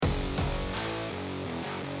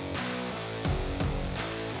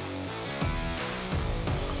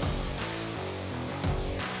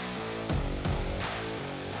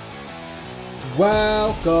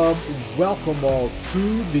Welcome all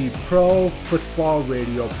to the Pro Football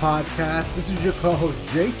Radio Podcast. This is your co-host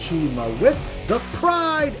Jay Chima with the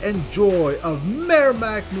pride and joy of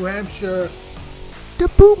Merrimack, New Hampshire, the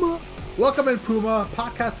Puma. Welcome in, Puma.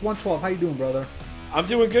 Podcast 112. How you doing, brother? I'm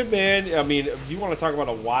doing good, man. I mean, if you want to talk about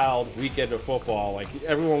a wild weekend of football, like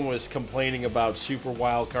everyone was complaining about Super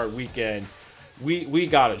Wildcard Weekend, we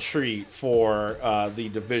got a treat for the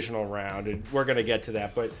divisional round, and we're going to get to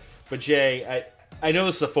that. But Jay, I know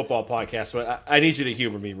this is a football podcast, but I need you to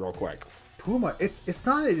humor me real quick. Puma, it's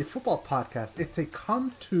not a football podcast. It's a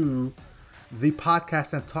come to the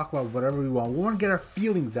podcast and talk about whatever we want. We want to get our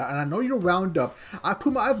feelings out, and I know you're wound up.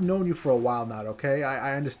 Puma, I've known you for a while now, okay?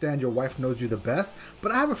 I understand your wife knows you the best,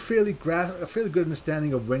 but I have a fairly good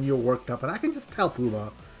understanding of when you're worked up, and I can just tell,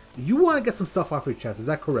 Puma, you want to get some stuff off your chest. Is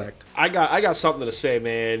that correct? I got something to say,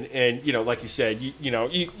 man. And like you said,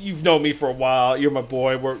 you've known me for a while. You're my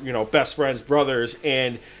boy. We're best friends, brothers,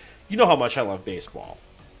 and you know how much I love baseball,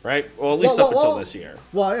 right? Well, at least up until this year.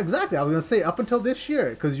 Well, exactly. I was gonna say up until this year,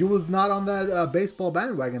 because you was not on that baseball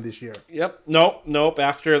bandwagon this year. Yep. Nope.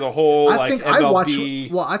 After the whole MLB. I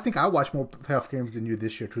think I watched more playoff games than you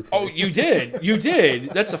this year. Truthfully. Oh, you did.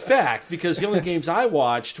 That's a fact, because the only games I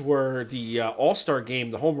watched were the All-Star Game,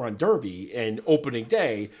 the Home Run Derby, and opening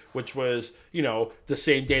day, which was the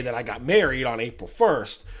same day that I got married on April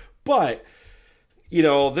 1st. But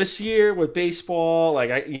this year with baseball,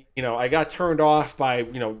 like I got turned off by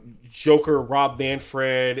Joker Rob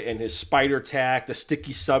Manfred and his spider tack, the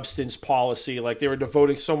sticky substance policy. Like, they were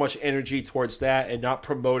devoting so much energy towards that and not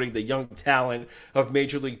promoting the young talent of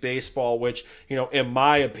Major League Baseball, which, in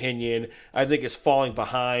my opinion, I think is falling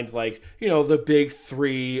behind, like, the big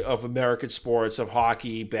three of American sports of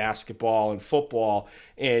hockey, basketball, and football.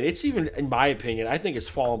 And it's even, in my opinion, I think it's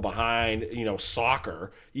fallen behind,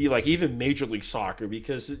 soccer, like even Major League Soccer,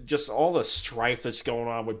 because just all the strife that's going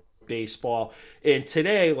on with baseball. And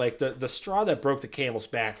today, like the straw that broke the camel's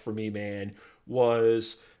back for me, man,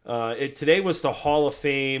 was today was the Hall of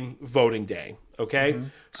Fame voting day. Okay,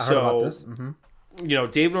 I heard about this.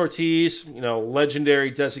 David Ortiz,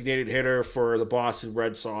 legendary designated hitter for the Boston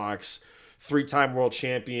Red Sox, 3-time world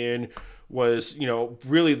champion, was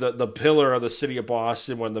really the pillar of the city of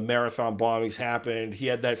Boston when the marathon bombings happened. He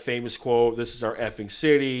had that famous quote, "This is our effing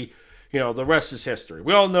city." The rest is history.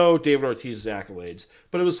 We all know David Ortiz's accolades,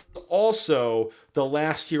 but it was also the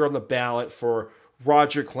last year on the ballot for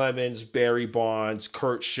Roger Clemens, Barry Bonds,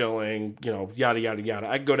 Curt Schilling, yada, yada, yada.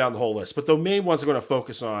 I can go down the whole list, but the main ones I'm going to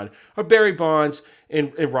focus on are Barry Bonds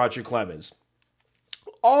and Roger Clemens.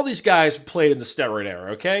 All these guys played in the steroid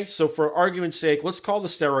era, okay? So for argument's sake, let's call the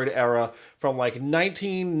steroid era from like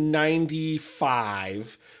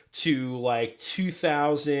 1995 to like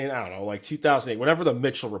 2000, I don't know, like 2008, whenever the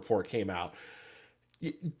Mitchell report came out.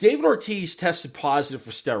 David Ortiz tested positive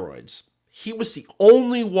for steroids. He was the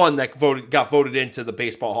only one that got voted into the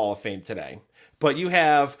Baseball Hall of Fame today. But you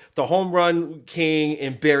have the home run king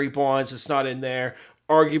and Barry Bonds. It's not in there.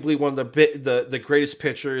 Arguably one of the greatest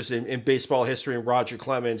pitchers in baseball history, in Roger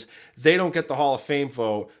Clemens. They don't get the Hall of Fame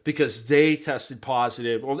vote because they tested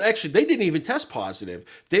positive. Well, actually, they didn't even test positive.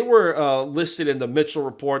 They were listed in the Mitchell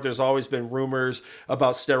report. There's always been rumors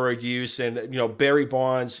about steroid use, and Barry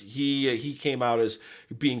Bonds, he came out as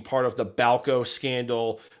being part of the Balco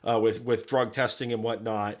scandal with drug testing and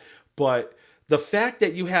whatnot. But the fact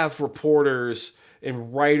that you have reporters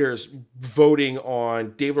and writers voting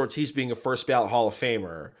on David Ortiz being a first ballot Hall of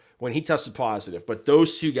Famer when he tested positive, but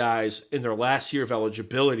those two guys in their last year of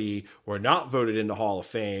eligibility were not voted into Hall of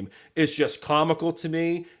Fame, is just comical to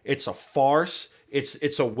me. It's a farce.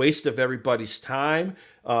 It's a waste of everybody's time.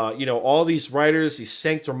 All these writers, these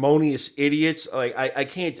sanctimonious idiots. Like I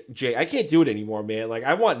can't do it anymore, man. Like,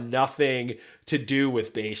 I want nothing to do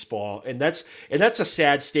with baseball, and that's a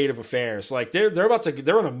sad state of affairs. Like, they're in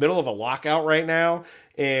the middle of a lockout right now,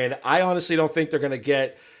 and I honestly don't think they're going to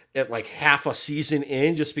get at like half a season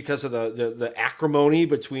in, just because of the acrimony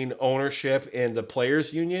between ownership and the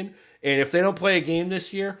players union. And if they don't play a game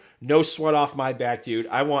this year, no sweat off my back, dude.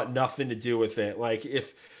 I want nothing to do with it. I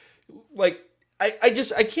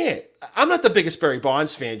can't. I'm not the biggest Barry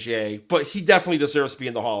Bonds fan, Jay, but he definitely deserves to be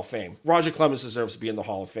in the Hall of Fame. Roger Clemens deserves to be in the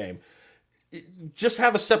Hall of Fame. Just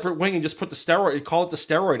have a separate wing and just call it the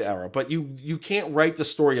steroid era. But you can't write the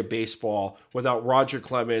story of baseball without Roger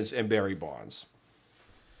Clemens and Barry Bonds.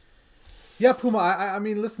 Yeah, Puma, I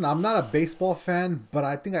mean, listen, I'm not a baseball fan, but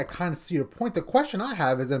I think I kind of see your point. The question I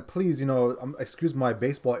have is, and please, excuse my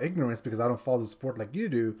baseball ignorance because I don't follow the sport like you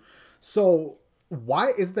do. So,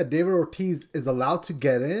 why is that David Ortiz is allowed to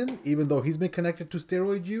get in, even though he's been connected to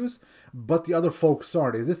steroid use, but the other folks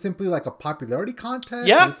aren't? Is this simply like a popularity contest?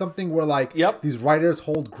 Yeah. Is it something where like these writers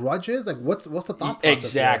hold grudges? Like what's the thought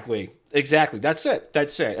process? Exactly. That's it.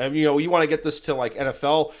 I mean, you want to get this to like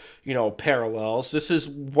NFL, parallels. This is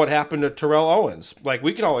what happened to Terrell Owens. Like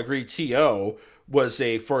we can all agree T.O. was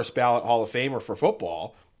a first ballot Hall of Famer for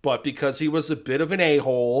football, but because he was a bit of an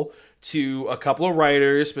a-hole to a couple of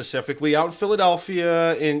writers, specifically out in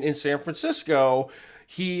Philadelphia, in San Francisco,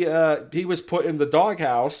 he was put in the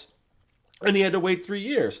doghouse, and he had to wait 3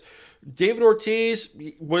 years. David Ortiz,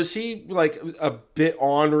 was he like a bit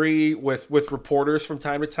ornery with reporters from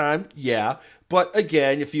time to time? Yeah. But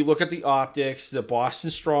again, if you look at the optics, the Boston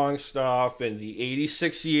Strong stuff, and the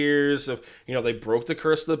 86 years of, they broke the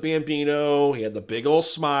curse of the Bambino. He had the big old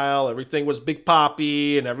smile. Everything was Big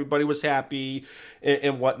Papi, and everybody was happy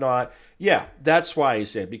and whatnot. Yeah, that's why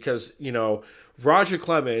he's in. Because, Roger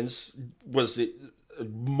Clemens was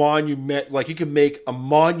monument, like you can make a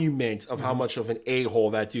monument of how much of an a-hole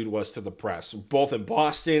that dude was to the press, both in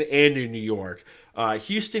Boston and in New York.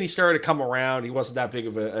 Houston, he started to come around. He wasn't that big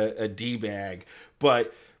of a D-bag,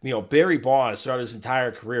 but Barry Bonds started his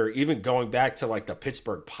entire career, even going back to like the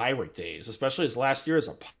Pittsburgh Pirate days, especially his last year as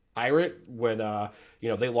a Pirate when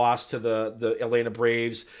they lost to the Atlanta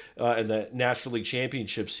Braves in the National League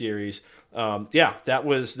Championship Series. There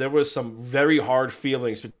was some very hard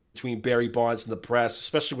feelings between Barry Bonds and the press,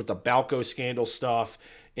 especially with the Balco scandal stuff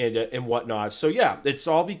and whatnot. So yeah, it's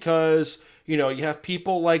all because you have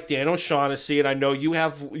people like Dan O'Shaughnessy, and I know you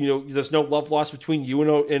have there's no love lost between you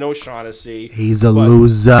and O'Shaughnessy. He's a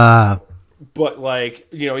loser. But like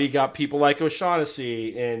you got people like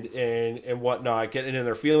O'Shaughnessy and whatnot getting in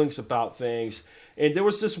their feelings about things. And there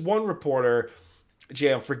was this one reporter,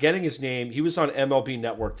 Jay, I'm forgetting his name. He was on MLB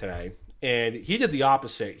Network today, and he did the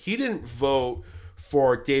opposite. He didn't vote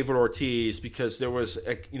for David Ortiz because there was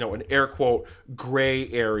an air quote gray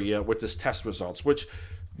area with his test results, which,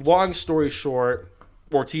 long story short,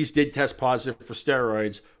 Ortiz did test positive for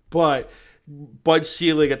steroids, but Bud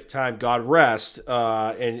Selig at the time, God rest,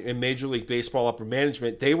 and Major League Baseball upper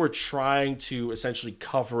management, they were trying to essentially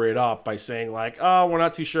cover it up by saying like, oh, we're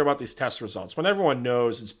not too sure about these test results, when everyone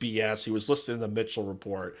knows it's BS. He was listed in the Mitchell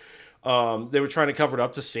report. They were trying to cover it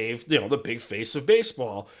up to save the big face of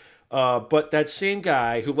baseball. But that same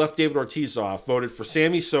guy who left David Ortiz off voted for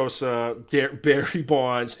Sammy Sosa, Barry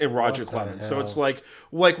Bonds, and Roger Clemens. So it's like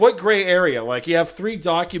what gray area? Like you have 3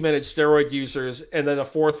 documented steroid users and then a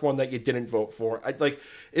 4th one that you didn't vote for.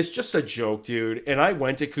 It's just a joke, dude. And I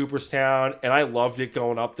went to Cooperstown and I loved it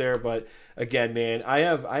going up there. But again, man, I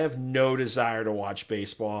have no desire to watch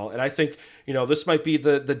baseball. And I think this might be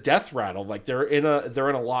the death rattle. Like they're in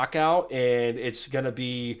a lockout, and it's gonna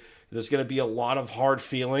be. There's going to be a lot of hard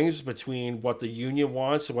feelings between what the union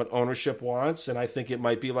wants and what ownership wants. And I think it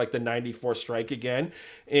might be like the 94 strike again.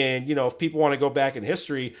 And, if people want to go back in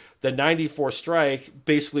history, the 94 strike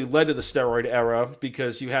basically led to the steroid era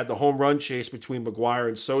because you had the home run chase between McGwire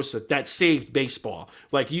and Sosa that saved baseball.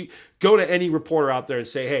 Like you go to any reporter out there and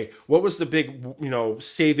say, hey, what was the big,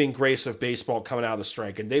 saving grace of baseball coming out of the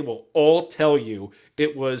strike? And they will all tell you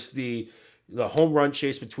it was the home run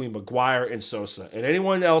chase between McGwire and Sosa. And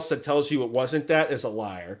anyone else that tells you it wasn't that is a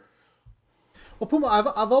liar. Well, Puma,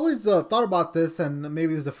 I've always thought about this, and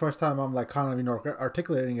maybe this is the first time I'm like kind of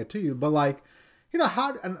articulating it to you. But like,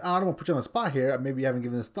 how? And I don't want to put you on the spot here. Maybe you haven't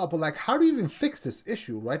given this thought, but like, how do you even fix this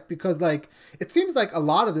issue, right? Because like, it seems like a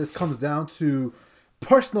lot of this comes down to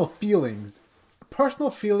personal feelings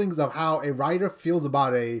of how a writer feels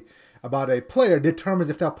about a player determines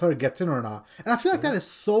if that player gets in or not. And I feel like that is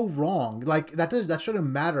so wrong. Like that shouldn't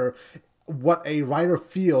matter what a writer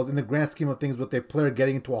feels in the grand scheme of things with a player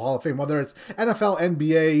getting into a Hall of Fame, whether it's NFL,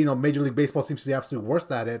 NBA, Major League Baseball seems to be absolutely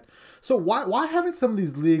worst at it. So why haven't some of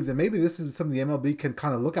these leagues, and maybe this is something the MLB can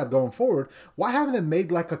kind of look at going forward, why haven't they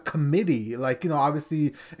made like a committee, like,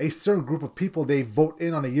 obviously a certain group of people they vote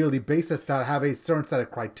in on a yearly basis that have a certain set of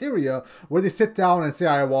criteria where they sit down and say,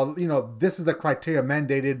 all right, well, this is the criteria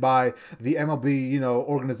mandated by the MLB,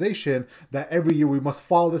 organization that every year we must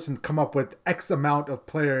follow this and come up with X amount of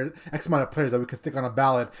players that we can stick on a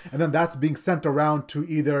ballot. And then that's being sent around to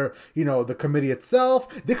either, the committee itself.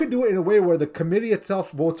 They could do it in a way where the committee itself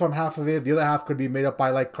votes on half of it. The other half could be made up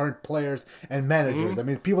by like current players and managers. I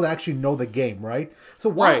mean, people that actually know the game, right? So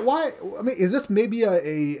why? I mean, is this maybe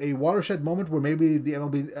a watershed moment where maybe the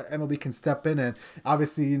MLB can step in and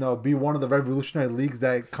obviously, be one of the revolutionary leagues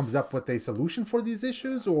that comes up with a solution for these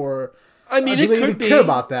issues? Or I mean, do it they could even be. care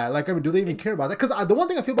about that? Like, I mean, do they even care about that? Because the one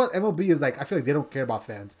thing I feel about MLB is like I feel like they don't care about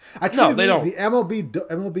fans. I truly No, they believe don't.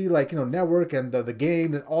 the MLB like network and the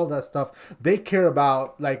game and all that stuff. They care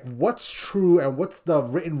about like what's true and what's the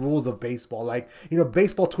written rules of baseball. Like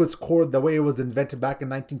baseball to its core, the way it was invented back in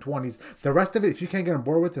 1920s. The rest of it, if you can't get on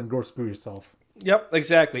board with, then go screw yourself. Yep,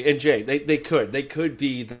 exactly. And Jay, they could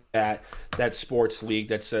be that sports league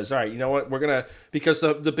that says, all right, you know what, we're gonna, because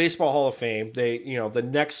the Baseball Hall of Fame, they the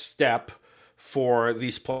next step for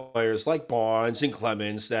these players like Bonds and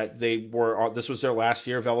Clemens, that this was their last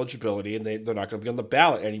year of eligibility and they're not going to be on the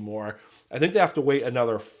ballot anymore. I think they have to wait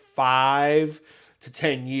another 5 to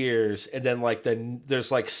 10 years, and then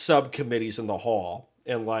there's like subcommittees in the hall,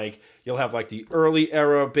 and like you'll have like the early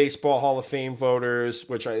era Baseball Hall of Fame voters,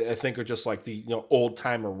 which I think are just like the old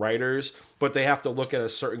timer writers, but they have to look at a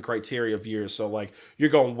certain criteria of years. So like you're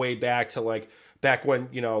going way back to like back when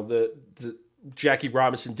the Jackie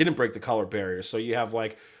Robinson didn't break the color barrier. So you have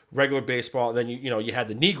like regular baseball, and then you had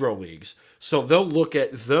the Negro leagues. So they'll look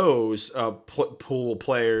at those pool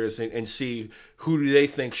players and see who do they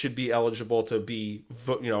think should be eligible to be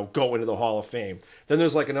go into the Hall of Fame. Then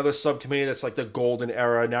there's like another subcommittee that's like the golden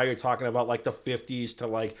era. Now you're talking about like the 50s to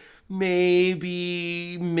like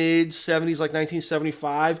maybe mid 70s, like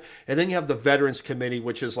 1975, and then you have the Veterans Committee,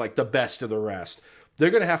 which is like the best of the rest. They're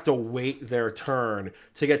going to have to wait their turn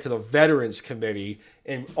to get to the Veterans Committee.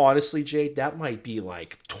 And honestly, Jay, that might be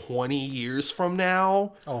like 20 years from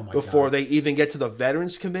now before they even get to the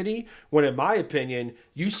Veterans Committee. When, in my opinion,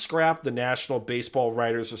 you scrap the National Baseball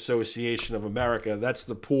Writers Association of America. That's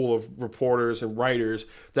the pool of reporters and writers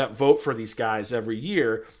that vote for these guys every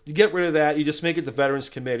year. You get rid of that. You just make it the Veterans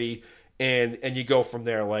Committee, and you go from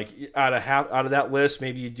there. Like out of that list,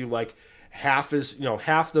 maybe you do like half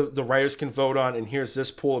the writers can vote on, and here's this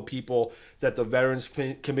pool of people that the Veterans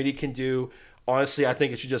Committee can do. Honestly, I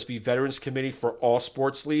think it should just be Veterans Committee for all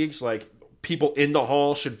sports leagues. Like people in the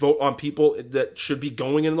hall should vote on people that should be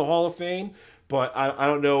going into the Hall of Fame. But I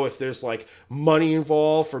don't know if there's like money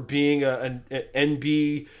involved for being an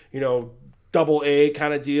NB, double A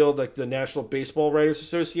kind of deal, like the National Baseball Writers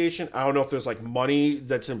Association. I don't know if there's like money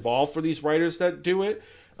that's involved for these writers that do it.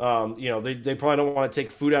 They probably don't want to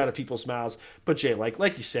take food out of people's mouths. But Jay, like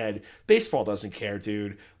you said, baseball doesn't care,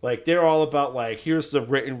 dude. Like they're all about like, here's the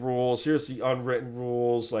written rules, here's the unwritten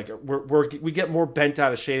rules. Like we get more bent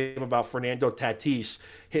out of shape about Fernando Tatis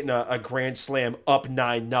hitting a grand slam up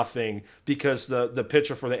 9-0 because the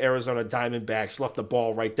pitcher for the Arizona Diamondbacks left the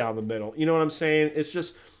ball right down the middle. You know what I'm saying?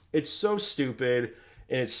 It's so stupid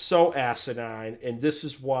and it's so asinine, and this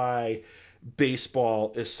is why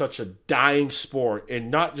baseball is such a dying sport, and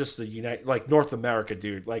not just like North America,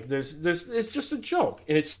 dude. Like there's it's just a joke,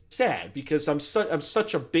 and it's sad because I'm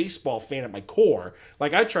such a baseball fan at my core.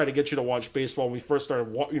 Like I tried to get you to watch baseball when we first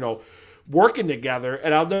started working together,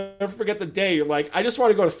 and I'll never forget the day you're like, I just want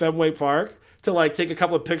to go to Fenway Park to like take a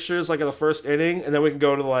couple of pictures like of the first inning, and then we can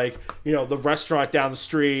go to like the restaurant down the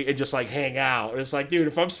street and just like hang out. And it's like, dude,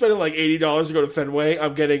 if I'm spending like $80 to go to Fenway,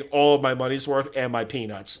 I'm getting all of my money's worth and my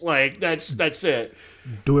peanuts. Like that's it.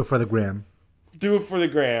 Do it for the gram. Do it for the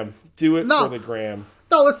gram. Do it for the gram.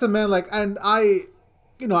 No, listen, man. Like, and I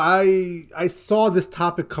saw this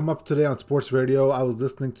topic come up today on sports radio. I was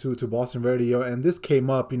listening to Boston radio, and this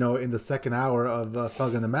came up, in the second hour of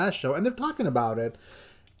Thug and the Mash show, and they're talking about it.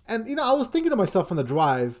 And, I was thinking to myself on the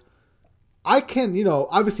drive, I can,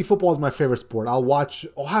 obviously football is my favorite sport. I'll watch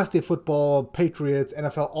Ohio State football, Patriots,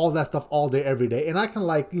 NFL, all that stuff all day, every day. And I can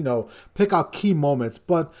pick out key moments.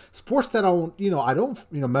 But sports that I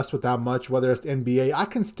don't mess with that much, whether it's the NBA, I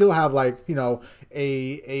can still have a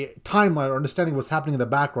timeline or understanding what's happening in the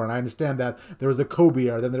background. I understand that there was a Kobe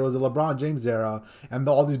era, then there was a LeBron James era, and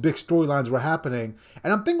all these big storylines were happening.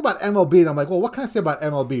 And I'm thinking about MLB, and I'm like, well, what can I say about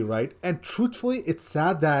MLB, right? And truthfully, it's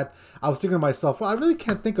sad that I was thinking to myself, well, I really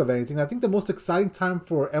can't think of anything. I think the most exciting time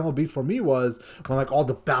for MLB for me was when all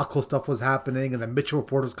the Balco stuff was happening, and the Mitchell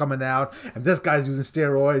report was coming out, and this guy's using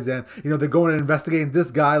steroids, and they're going and investigating this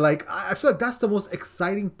guy. Like, I feel like that's the most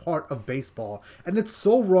exciting part of baseball, and it's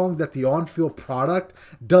so wrong that the on-field product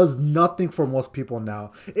does nothing for most people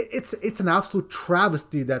now. It's an absolute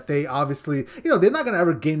travesty that they obviously, they're not going to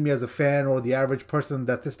ever gain me as a fan, or the average person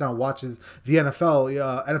that sits down and watches the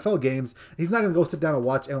NFL games. He's not going to go sit down and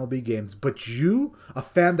watch MLB games. But you, a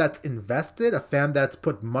fan that's invested, a fan that's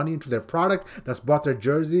put money into their product, that's bought their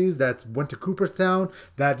jerseys, that's went to Cooperstown,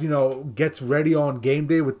 that gets ready on game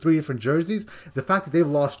day with 3 different jerseys, the fact that they've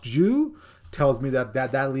lost you tells me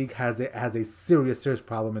that league has a serious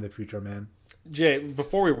problem in the future, man. Jay,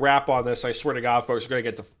 before we wrap on this, I swear to God, folks, we're going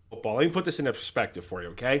to get to football. Let me put this into perspective for you,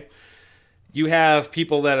 okay? you have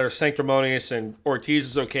people that are sanctimonious, and Ortiz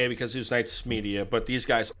is okay because he was nice media, but these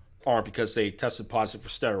guys aren't because they tested positive for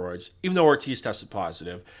steroids, even though Ortiz tested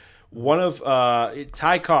positive. One of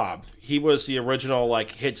Ty Cobb, he was the original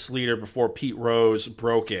like hits leader before Pete Rose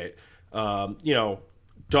broke it.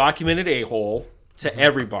 Documented a-hole to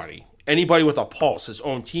everybody. Anybody with a pulse, his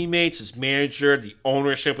own teammates, his manager, the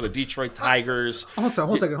ownership of the Detroit Tigers. Hold on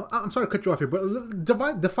a second. I'm sorry to cut you off here, but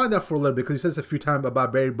define that for a little bit, because you said this a few times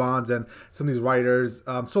about Barry Bonds and some of these writers.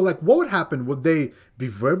 So, like, what would happen? Would they be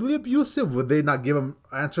verbally abusive? Would they not give them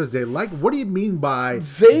answers they like? What do you mean by...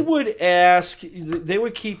 They would ask, they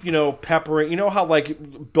would keep, peppering. You know how,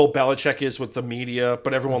 like, Bill Belichick is with the media,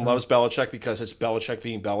 but everyone loves Belichick because it's Belichick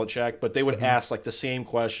being Belichick. But they would ask, like, the same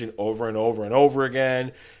question over and over and over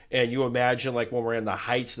again. And you imagine, like, when we're in the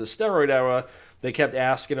heights of the steroid era, they kept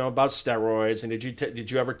asking him about steroids, and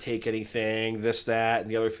did you ever take anything, this, that,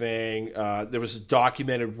 and the other thing. There was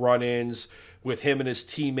documented run-ins with him and his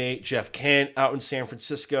teammate Jeff Kent out in San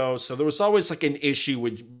Francisco. So there was always, like, an issue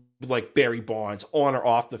with, like, Barry Bonds on or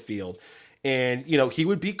off the field. And, he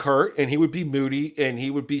would be curt, and he would be moody, and he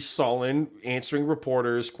would be sullen, answering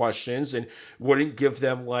reporters' questions, and wouldn't give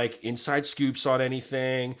them, like, inside scoops on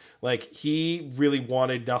anything. Like, he really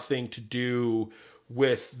wanted nothing to do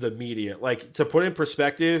with the media. Like, to put in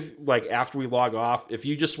perspective, like, after we log off, if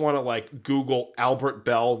you just want to, like, Google Albert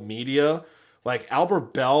Bell media, like,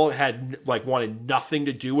 Albert Bell had, like, wanted nothing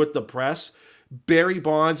to do with the press. Barry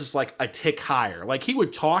Bonds is like a tick higher. Like, he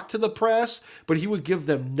would talk to the press, but he would give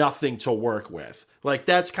them nothing to work with. Like,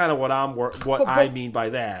 that's kind of what I mean by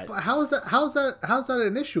that. But how's that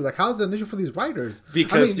an issue? Like, how's that an issue for these writers?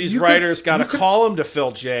 Because these writers got to call him to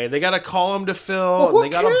Phil, Jay. They got to call him to Phil. Well, who they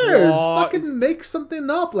got to cares? Fucking make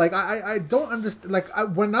something up. Like, I don't understand. Like,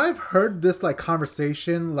 when I've heard this, like,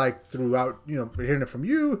 conversation, like, throughout, hearing it from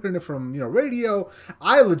you, hearing it from, radio,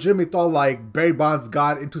 I legitimately thought, like, Barry Bonds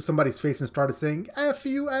got into somebody's face and started saying, F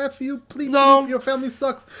you, please, your family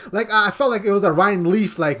sucks. Like, I felt like it was a Ryan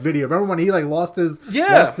Leaf, like, video. Remember when he, like, lost his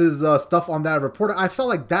stuff on that reporter? I felt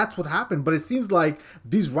like that's what happened, but it seems like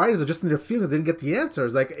these writers are just in their feelings. They didn't get the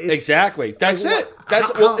answers. Like, exactly, that's like, it.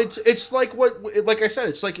 That's it's like like I said,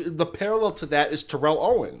 it's like the parallel to that is Terrell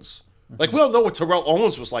Owens. Like, we don't know what Terrell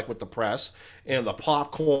Owens was like with the press and the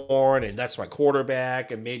popcorn, and that's my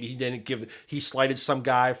quarterback, and maybe he slighted some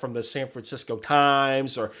guy from the San Francisco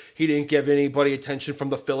Times, or he didn't give anybody attention from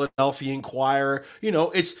the Philadelphia Inquirer.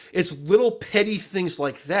 It's little petty things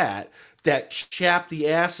like that chap the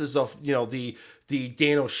asses of, the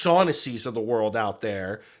Dan O'Shaughnessy's of the world out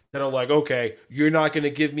there that are like, okay, you're not going to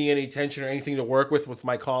give me any attention or anything to work with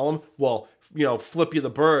my column. Well, flip you the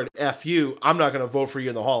bird, F you. I'm not going to vote for you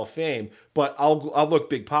in the Hall of Fame, but I'll look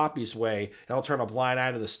Big Poppy's way, and I'll turn a blind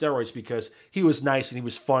eye to the steroids because he was nice and he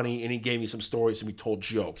was funny and he gave me some stories and we told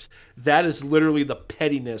jokes. That is literally the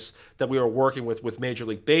pettiness that we are working with Major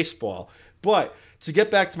League Baseball. But to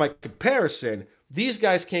get back to my comparison, these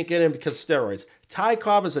guys can't get in because of steroids. Ty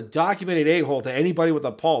Cobb is a documented a-hole to anybody with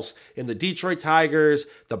a pulse in the Detroit Tigers,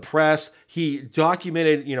 the press. He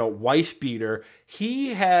documented, wife beater. He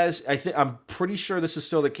has, I'm pretty sure this is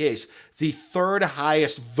still the case, the third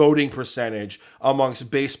highest voting percentage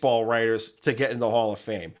amongst baseball writers to get in the Hall of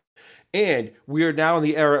Fame. And we are now in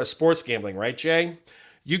the era of sports gambling, right, Jay?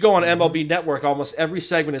 You go on MLB Network, almost every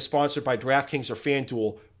segment is sponsored by DraftKings or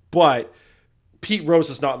FanDuel, but Pete Rose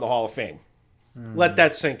is not in the Hall of Fame. Let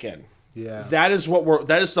that sink in. Yeah. That is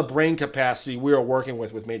the brain capacity we are working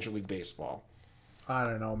with Major League Baseball. I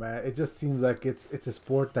don't know, man. It just seems like it's a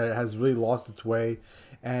sport that has really lost its way.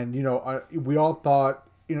 And, we all thought,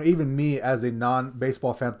 even me as a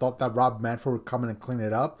non-baseball fan thought that Rob Manfred would come in and clean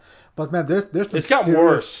it up. But, man, there's some it's gotten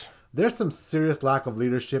worse. There's some serious lack of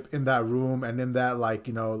leadership in that room and in that,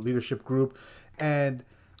 leadership group. And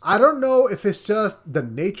I don't know if it's just the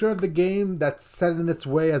nature of the game that's set in its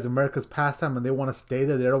way as America's pastime and they want to stay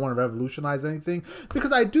there. They don't want to revolutionize anything.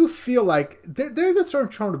 Because I do feel like there's a certain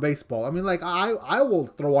charm to baseball. I mean, like, I will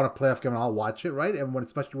throw on a playoff game and I'll watch it, right? And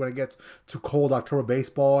especially when it gets to cold October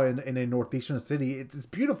baseball in a northeastern city, it's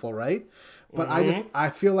beautiful, right? But I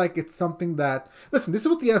feel like it's something that, listen, this is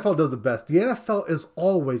what the NFL does the best. The NFL is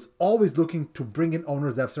always looking to bring in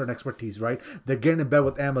owners that have certain expertise, right? They're getting in bed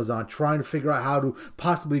with Amazon, trying to figure out how to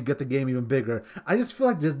possibly get the game even bigger. I just feel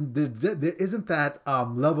like there isn't that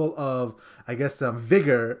level of, I guess,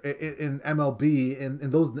 vigor in MLB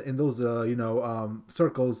in those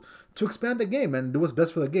circles to expand the game and do what's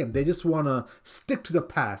best for the game. They just want to stick to the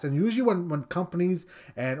past. And usually when companies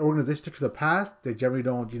and organizations stick to the past, they generally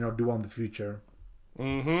don't, do well in the future.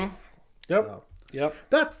 Mm-hmm. Yep. Yep.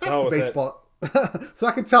 That's the baseball. So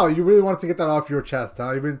I can tell you really wanted to get that off your chest,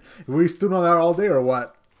 huh? Were you stewing on that all day or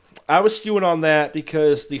what? I was stewing on that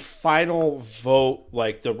because the final vote,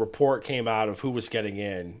 like the report came out of who was getting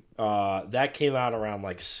in, that came out around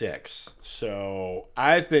like 6. So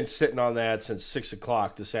I've been sitting on that since 6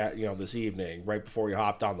 o'clock this evening, right before we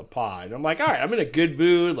hopped on the pod. And I'm like, all right, I'm in a good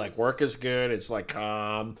mood. Like work is good. It's like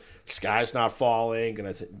calm. Sky's not falling.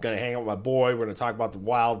 Gonna hang out with my boy. We're gonna talk about the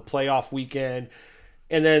Wild playoff weekend,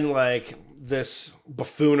 and then like this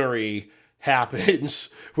buffoonery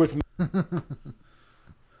happens with.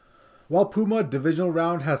 Well, Puma divisional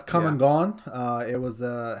round has come and gone. It was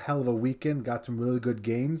a hell of a weekend. Got some really good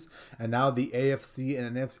games, and now the AFC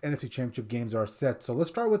and NFC Championship games are set. So let's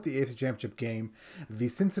start with the AFC Championship game. The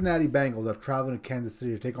Cincinnati Bengals are traveling to Kansas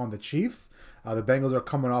City to take on the Chiefs. The Bengals are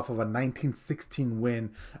coming off of a 19-16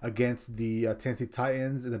 win against the Tennessee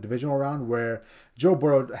Titans in the divisional round, where Joe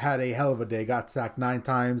Burrow had a hell of a day. Got sacked 9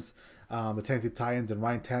 times. The Tennessee Titans and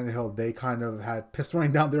Ryan Tannehill, they kind of had piss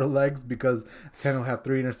running down their legs because Tannehill had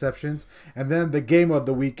 3 interceptions. And then the game of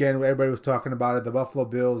the weekend, where everybody was talking about it, the Buffalo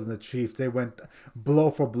Bills and the Chiefs, they went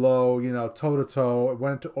blow for blow, toe-to-toe. It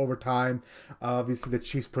went into overtime. Obviously, the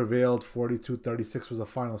Chiefs prevailed. 42-36 was the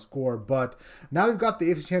final score. But now we've got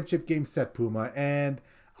the AFC Championship game set, Puma. And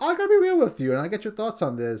I got to be real with you, and I get your thoughts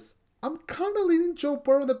on this. I'm kind of leaning Joe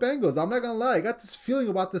Burrow and the Bengals. I'm not going to lie. I got this feeling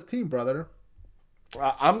about this team, brother.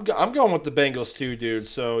 I'm going with the Bengals too, dude.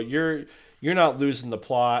 So you're not losing the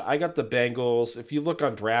plot. I got the Bengals. If you look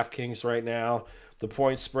on DraftKings right now, the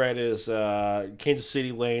point spread is Kansas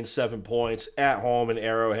City laying 7 points at home in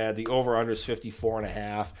Arrowhead. The over/under is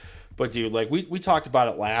 54.5. But dude, like we talked about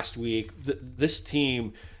it last week, this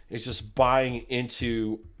team is just buying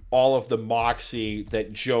into all of the moxie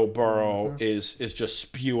that Joe Burrow is just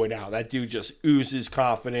spewing out. That dude just oozes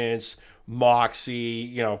confidence,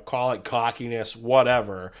 moxie, call it cockiness,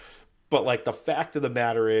 whatever. But like the fact of the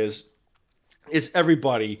matter is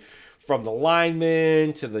everybody from the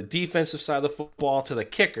linemen to the defensive side of the football to the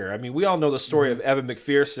kicker. I mean, we all know the story of Evan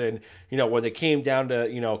McPherson. When they came down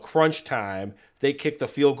to, crunch time, they kicked the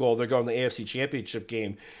field goal. They're going to the AFC Championship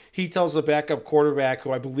game. He tells the backup quarterback,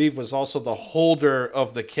 who I believe was also the holder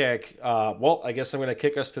of the kick, well, I guess I'm going to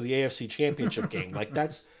kick us to the AFC Championship game. Like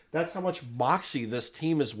that's how much moxie this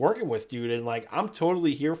team is working with, dude. And like, I'm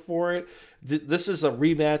totally here for it. This is a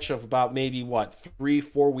rematch of about maybe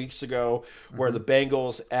 3-4 weeks ago, where the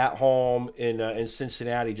Bengals at home in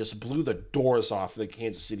Cincinnati just blew the doors off the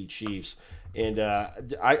Kansas City Chiefs. And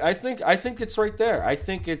I think it's right there. I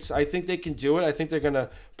think they can do it. I think they're gonna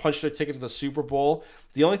punch their ticket to the Super Bowl.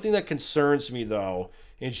 The only thing that concerns me though,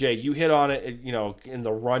 and Jay, you hit on it, in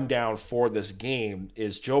the rundown for this game,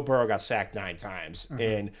 is Joe Burrow got sacked 9 times.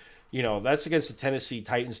 And that's against the Tennessee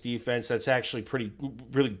Titans defense. That's actually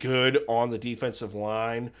really good on the defensive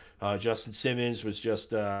line. Justin Simmons was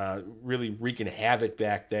just really wreaking havoc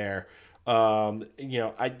back there.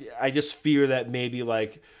 I just fear that maybe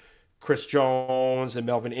like Chris Jones and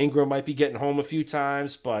Melvin Ingram might be getting home a few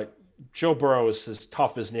times, but Joe Burrow is as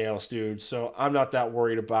tough as nails, dude. So I'm not that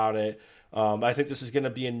worried about it. I think this is going to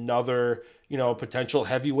be another, potential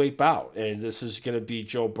heavyweight bout, and this is going to be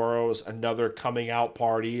Joe Burrow's another coming out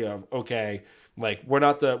party of, okay, like we're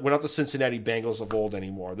not the Cincinnati Bengals of old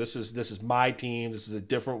anymore. This is my team. This is a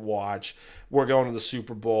different watch. We're going to the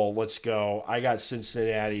Super Bowl. Let's go. I got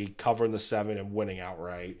Cincinnati covering the 7 and winning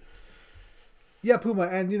outright. Yeah, Puma,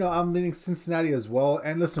 and I'm leaning Cincinnati as well.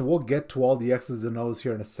 And listen, we'll get to all the X's and O's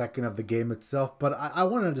here in a second of the game itself, but I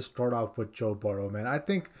wanted to start off with Joe Burrow, man. I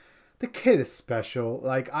think the kid is special.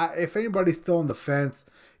 Like, if anybody's still on the fence,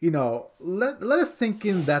 let us sink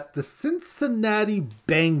in that the Cincinnati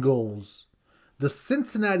Bengals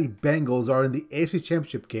are in the AFC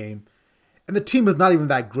Championship game, and the team is not even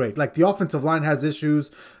that great. Like, the offensive line has issues.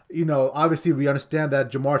 Obviously we understand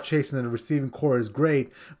that Jamar Chase and the receiving core is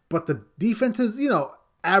great, but the defense is,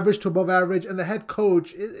 average to above average, and the head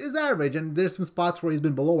coach is average, and there's some spots where he's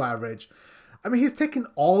been below average. I mean, he's taken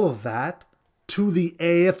all of that to the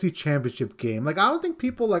AFC Championship game. Like, I don't think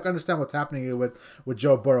people understand what's happening here with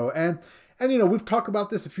Joe Burrow. And we've talked about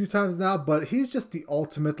this a few times now, but he's just the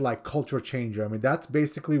ultimate culture changer. I mean, that's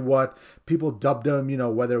basically what people dubbed him,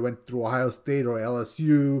 whether it went through Ohio State or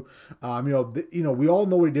LSU. We all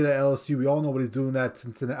know what he did at LSU. We all know what he's doing at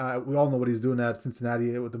Cincinnati. We all know what he's doing at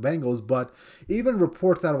Cincinnati with the Bengals. But even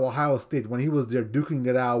reports out of Ohio State, when he was there duking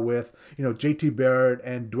it out with, JT Barrett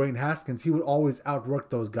and Dwayne Haskins, he would always outwork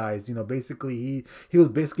those guys. Basically he was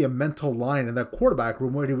basically a mental line in that quarterback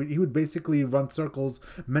room where he would basically run circles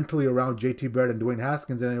mentally around JT Barrett and Dwayne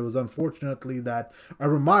Haskins, and it was unfortunately that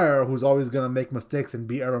Urban Meyer, who's always going to make mistakes and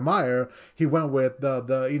be Urban Meyer, he went with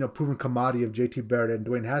the proven commodity of JT Barrett and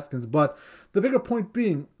Dwayne Haskins. But the bigger point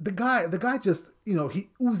being the guy just, he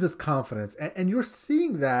oozes confidence, and you're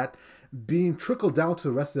seeing that being trickled down to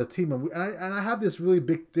the rest of the team. And I have this really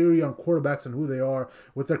big theory on quarterbacks and who they are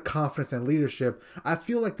with their confidence and leadership. I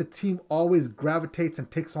feel like the team always gravitates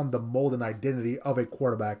and takes on the mold and identity of a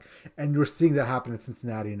quarterback, and you're seeing that happen in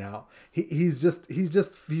Cincinnati now. He's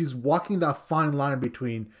walking that fine line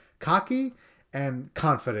between cocky and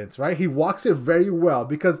confidence, right? He walks it very well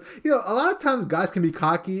because, a lot of times guys can be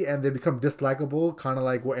cocky and they become dislikable, kind of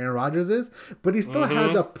like what Aaron Rodgers is, but he still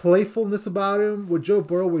has a playfulness about him with Joe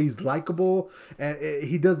Burrow where he's likable, and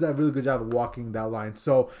he does that really good job of walking that line.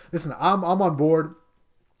 So listen, I'm on board.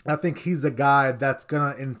 I think he's a guy that's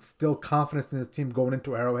going to instill confidence in his team going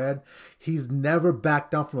into Arrowhead. He's never backed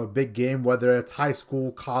down from a big game, whether it's high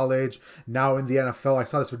school, college, now in the NFL. I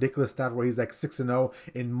saw this ridiculous stat where he's like 6-0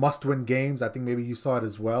 in must-win games. I think maybe you saw it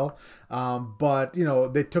as well. But,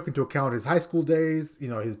 they took into account his high school days,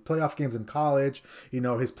 his playoff games in college, his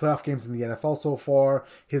playoff games in the NFL so far.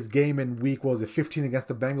 His game in week, 15 against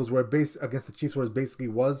the Bengals, against the Chiefs, where it basically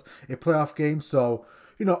was a playoff game. So,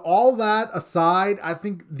 all that aside, I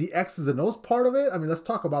think the X's and O's part of it, let's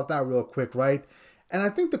talk about that real quick, right? And I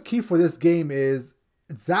think the key for this game is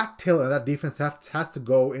Zach Taylor and that defense has to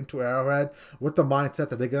go into Arrowhead with the mindset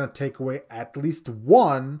that they're going to take away at least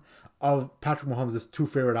one of Patrick Mahomes' two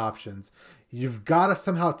favorite options. You've got to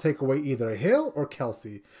somehow take away either Hill or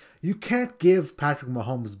Kelsey. You can't give Patrick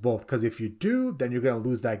Mahomes both, because if you do, then you're going to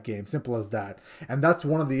lose that game. Simple as that. And that's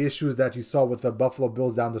one of the issues that you saw with the Buffalo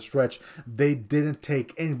Bills down the stretch. They didn't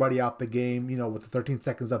take anybody out the game, with the 13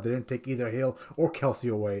 seconds up. They didn't take either Hill or Kelsey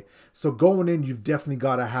away. So going in, you've definitely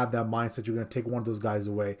got to have that mindset. You're going to take one of those guys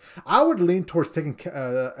away. I would lean towards taking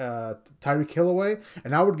Tyreek Hill away,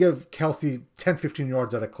 and I would give Kelsey 10, 15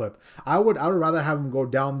 yards at a clip. I would rather have him go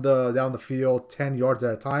down the field 10 yards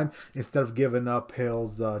at a time instead of giving up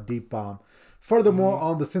Hill's deep bomb. Furthermore,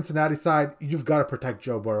 on the Cincinnati side, you've got to protect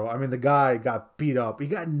Joe Burrow. The guy got beat up. He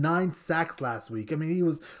got 9 sacks last week. He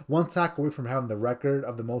was 1 sack away from having the record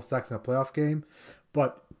of the most sacks in a playoff game.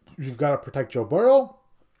 But you've got to protect Joe Burrow.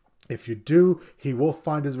 If you do, he will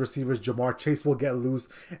find his receivers. Jamar Chase will get loose.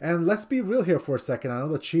 And let's be real here for a second. I know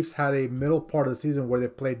the Chiefs had a middle part of the season where they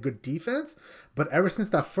played good defense, but ever since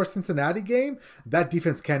that first Cincinnati game, that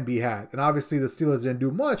defense can be had. And obviously the Steelers didn't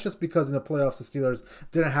do much just because in the playoffs the Steelers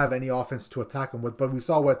didn't have any offense to attack them with. But we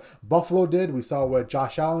saw what Buffalo did. We saw what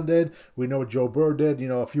Josh Allen did. We know what Joe Burrow did,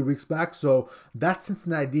 a few weeks back. So that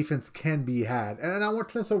Cincinnati defense can be had. And I want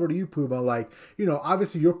to turn this over to you, Puma.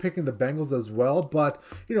 Obviously you're picking the Bengals as well, but,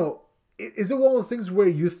 is it one of those things where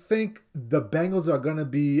you think the Bengals are going to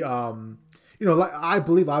be, I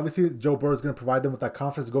believe obviously Joe Burrow is going to provide them with that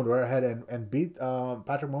confidence to go to Arrowhead and beat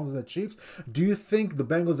Patrick Mahomes and the Chiefs. Do you think the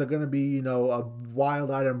Bengals are going to be, a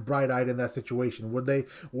wild-eyed and bright-eyed in that situation? Or are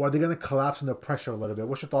they going to collapse under pressure a little bit?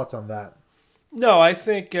 What's your thoughts on that? No, I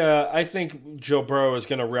think Joe Burrow is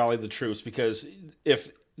going to rally the troops, because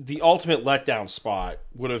if the ultimate letdown spot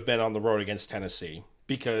would have been on the road against Tennessee,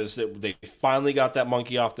 because they finally got that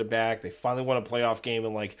monkey off their back. They finally won a playoff game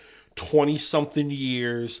in 20-something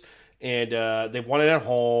years, and they won it at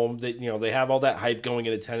home. They have all that hype going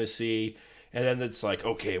into Tennessee, and then it's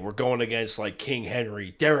okay, we're going against King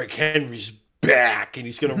Henry. Derrick Henry's back, and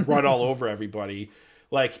he's going to run all over everybody.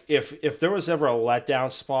 If there was ever a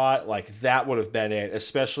letdown spot, that would have been it,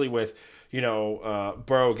 especially with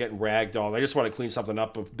Burrow getting ragdolled. I just want to clean something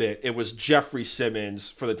up a bit. It was Jeffrey Simmons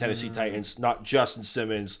for the Tennessee Titans, not Justin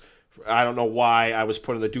Simmons. I don't know why I was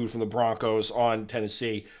putting the dude from the Broncos on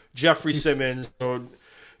Tennessee. Jeffrey Simmons. So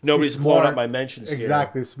nobody's blown up my mentions here.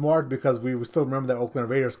 Exactly. Smart, because we still remember that Oakland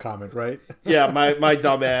Raiders comment, right? Yeah, my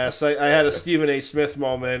dumb ass. I had a Stephen A. Smith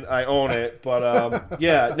moment. I own it. But,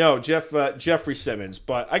 Jeffrey Simmons.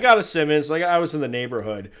 But I got a Simmons. I was in the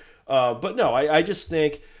neighborhood. But no, I just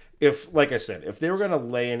think, like I said, if they were going to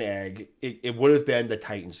lay an egg, it would have been the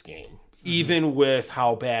Titans game, even with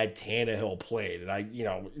how bad Tannehill played.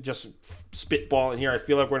 And just spitballing here, I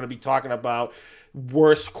feel like we're going to be talking about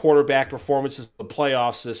worst quarterback performances in the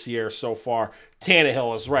playoffs this year so far.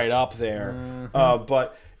 Tannehill is right up there.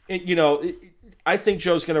 But I think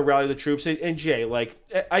Joe's going to rally the troops. And Jay,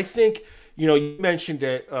 I think, you mentioned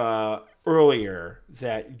it earlier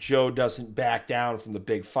that Joe doesn't back down from the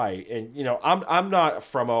big fight. And, I'm not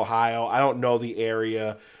from Ohio. I don't know the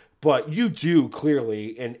area, but you do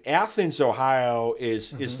clearly. And Athens, Ohio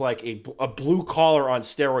is like a blue collar on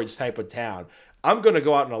steroids type of town. I'm going to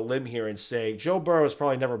go out on a limb here and say Joe Burrow has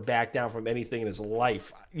probably never backed down from anything in his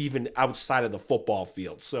life, even outside of the football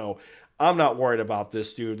field. So I'm not worried about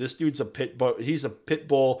this dude. This dude's a pit bull. He's a pit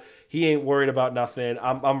bull. He ain't worried about nothing.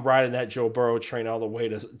 I'm riding that Joe Burrow train all the way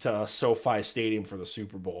to SoFi Stadium for the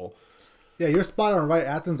Super Bowl. Yeah, you're spot on, right?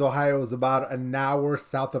 Athens, Ohio is about an hour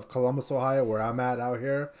south of Columbus, Ohio, where I'm at out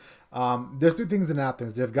here. There's two things in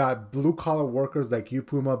Athens. They've got blue collar workers like you,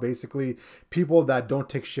 Puma, basically people that don't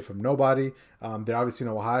take shit from nobody. They're obviously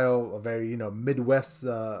in Ohio, a very Midwest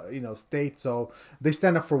state, so they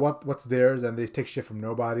stand up for what's theirs and they take shit from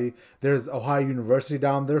nobody. There's Ohio University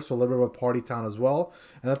down there, so a little bit of a party town as well.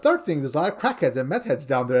 And the third thing, there's a lot of crackheads and meth heads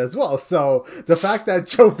down there as well. So the fact that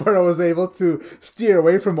Joe Burrow was able to steer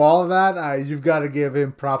away from all of that, you've got to give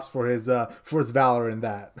him props for his valor in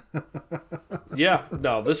that. Yeah,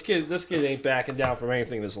 no, this kid ain't backing down from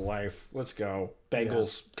anything in his life. Let's go,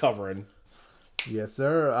 Bengals covering. Yes,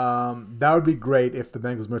 sir. That would be great if the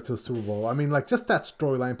Bengals made it to a Super Bowl. I mean, like, just that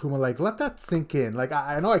storyline, Puma, like, let that sink in. Like,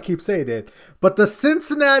 I know I keep saying it, but the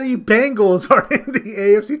Cincinnati Bengals are in the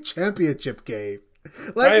AFC Championship game.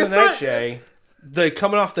 Like, not even that, Jay. They're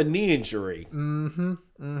coming off the knee injury. Mm-hmm.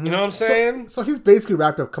 You know what I'm saying? So he's basically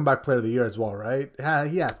wrapped up comeback player of the year as well, right? Yeah,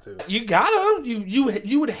 he has to. You gotta.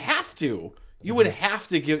 You would have to. You would have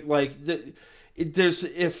to give, like... There's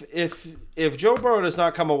if Joe Burrow does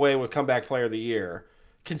not come away with comeback player of the year,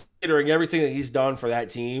 considering everything that he's done for that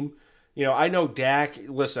team, I know Dak.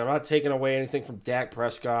 Listen, I'm not taking away anything from Dak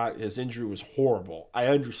Prescott. His injury was horrible. I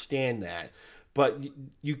understand that, but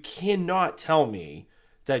you cannot tell me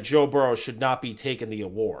that Joe Burrow should not be taking the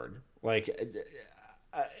award. Like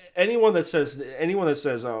anyone that says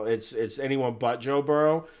oh it's anyone but Joe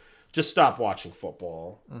Burrow, just stop watching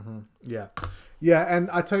football. Mm-hmm. Yeah. Yeah, and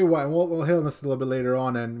I tell you what, and we'll hit on this a little bit later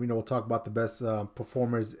on, and we'll talk about the best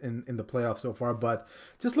performers in the playoffs so far. But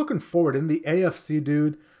just looking forward in the AFC,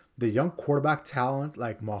 dude, the young quarterback talent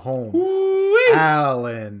like Mahomes, Woo-wee!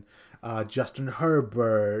 Allen, Justin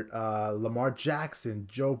Herbert, Lamar Jackson,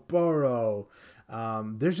 Joe Burrow.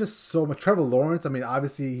 There's just so much. Trevor Lawrence, I mean,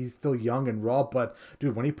 obviously he's still young and raw, but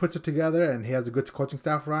dude, when he puts it together and he has a good coaching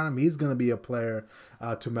staff around him, he's going to be a player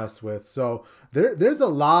to mess with. So there's a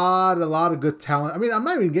lot of good talent. I mean, I'm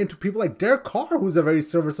not even getting to people like Derek Carr, who's a very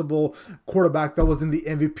serviceable quarterback that was in the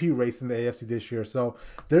MVP race in the AFC this year. So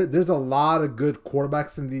there's a lot of good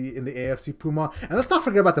quarterbacks in the AFC, Puma. And let's not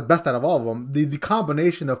forget about the best out of all of them, the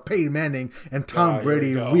combination of Peyton Manning and Tom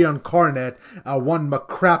Brady, reincarnate one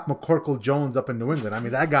McCorkle Jones up in New England. I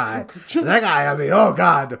mean, that guy, I mean, oh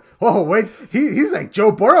God. Oh, wait, he's like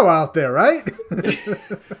Joe Burrow out there, right?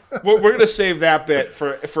 We're going to save that bit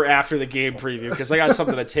for after the game preview, because I got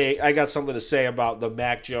something to say about the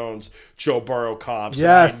Mac Jones Joe Burrow comps.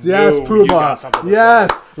 Yes, Puma.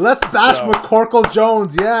 Yes, let's bash McCorkle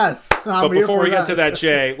Jones. Yes. But before we get to that,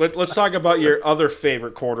 Jay, let's talk about your other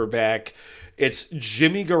favorite quarterback. It's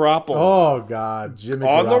Jimmy Garoppolo. Oh God, Jimmy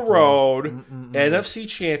on Garoppolo. the road, NFC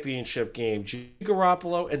Championship game. Jimmy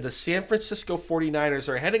Garoppolo and the San Francisco 49ers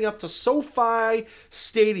are heading up to SoFi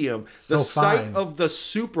Stadium, the site of the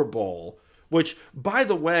Super Bowl. Which, by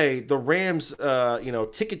the way, the Rams,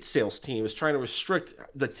 ticket sales team is trying to restrict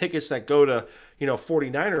the tickets that go to,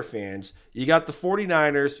 49er fans. You got the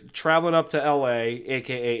 49ers traveling up to L.A.,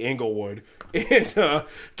 a.k.a. Inglewood, and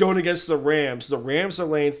going against the Rams. The Rams are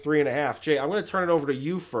laying 3.5. Jay, I'm going to turn it over to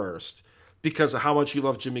you first because of how much you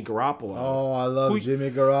love Jimmy Garoppolo. Oh, I love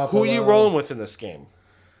Jimmy Garoppolo. Who are you rolling with in this game?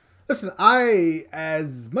 Listen,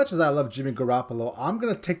 as much as I love Jimmy Garoppolo, I'm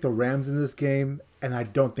going to take the Rams in this game. And I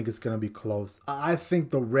don't think it's going to be close. I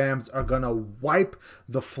think the Rams are going to wipe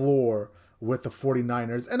the floor with the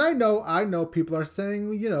 49ers. And I know people are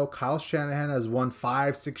saying, Kyle Shanahan has won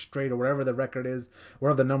 5-6 straight or whatever the record is,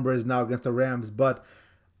 whatever the number is now against the Rams. But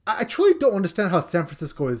I truly don't understand how San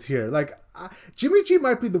Francisco is here. Like, Jimmy G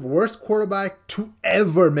might be the worst quarterback to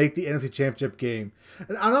ever make the NFC Championship game.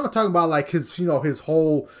 And I'm not talking about like his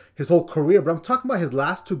whole career, but I'm talking about his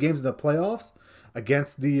last 2 games in the playoffs.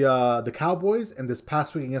 Against the Cowboys and this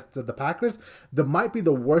past week against the Packers, that might be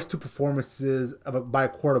the worst 2 performances by a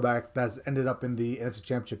quarterback that's ended up in the NFC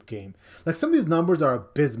Championship game. Like, some of these numbers are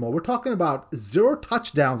abysmal. We're talking about 0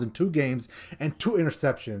 touchdowns in 2 games and 2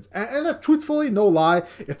 interceptions. And truthfully, no lie,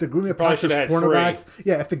 if the Green Bay Packers cornerbacks,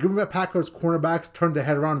 if the Green Bay Packers cornerbacks turned their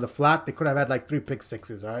head around in the flat, they could have had like 3 pick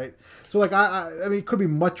sixes, right? So like I mean, it could be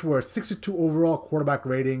much worse. 62 overall quarterback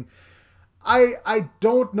rating. I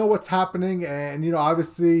don't know what's happening, and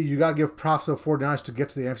obviously you got to give props to the 49ers to get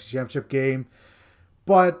to the NFC Championship game.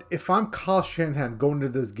 But if I'm Kyle Shanahan going into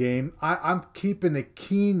this game, I'm keeping a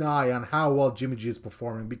keen eye on how well Jimmy G is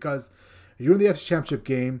performing, because you're in the NFC Championship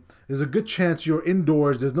game. There's a good chance you're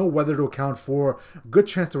indoors. There's no weather to account for. Good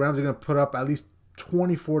chance the Rams are going to put up at least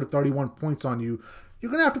 24 to 31 points on you. You're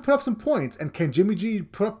going to have to put up some points. And can Jimmy G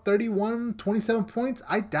put up 31, 27 points?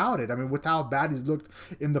 I doubt it. I mean, with how bad he's looked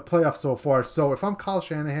in the playoffs so far. So if I'm Kyle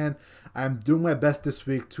Shanahan, I'm doing my best this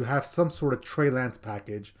week to have some sort of Trey Lance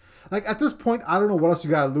package. Like, at this point, I don't know what else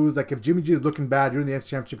you got to lose. Like, if Jimmy G is looking bad, you're in the NFC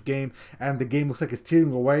Championship game, and the game looks like it's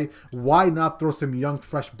tearing away, why not throw some young,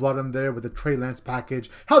 fresh blood in there with the Trey Lance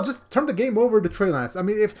package? Hell, just turn the game over to Trey Lance. I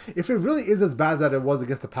mean, if it really is as bad as it was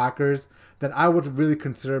against the Packers, then I would really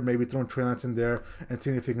consider maybe throwing Trey Lance in there and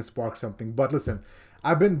seeing if he can spark something. But listen,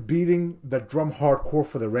 I've been beating the drum hardcore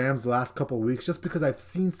for the Rams the last couple of weeks just because I've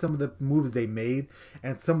seen some of the moves they made,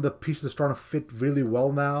 and some of the pieces are starting to fit really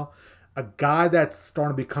well now. A guy that's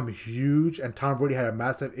starting to become huge and Tom Brady had a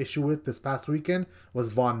massive issue with this past weekend was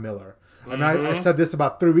Von Miller. And I said this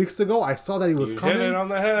about 3 weeks ago. I saw that he was coming. Hit it on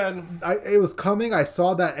the head. It was coming. I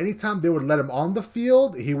saw that anytime they would let him on the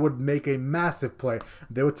field, he would make a massive play.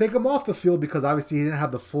 They would take him off the field because obviously he didn't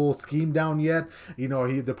have the full scheme down yet. You know,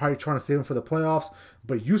 they're probably trying to save him for the playoffs.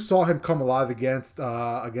 But you saw him come alive against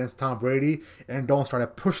Tom Brady, and Dalton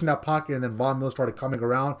started pushing that pocket, and then Von Miller started coming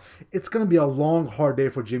around. It's going to be a long, hard day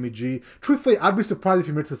for Jimmy G. Truthfully, I'd be surprised if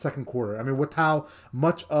he made it to the second quarter. I mean, with how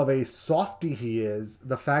much of a softy he is,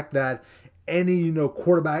 the fact that any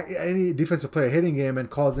quarterback, any defensive player hitting him and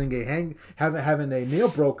causing having a nail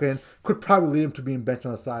broken could probably lead him to being benched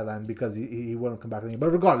on the sideline because he wouldn't come back to the game. But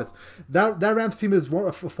regardless, that Rams team is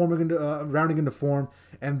rounding into form,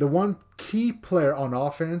 and the one key player on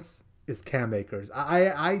offense is Cam Akers.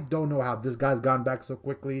 I don't know how this guy's gone back so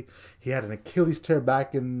quickly. He had an Achilles tear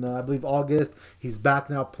back in I believe August. He's back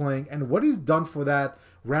now playing, and what he's done for that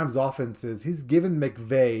Rams offense is he's given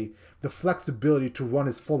McVay the flexibility to run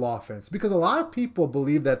his full offense, because a lot of people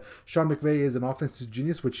believe that Sean McVay is an offensive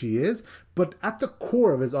genius, which he is, but at the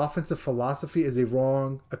core of his offensive philosophy is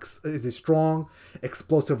a strong,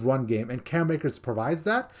 explosive run game, and Cam Akers provides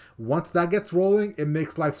that. Once that gets rolling, it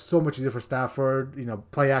makes life so much easier for Stafford.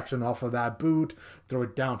 Play action off of that boot, throw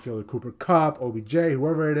it downfield to Cooper Kupp, OBJ,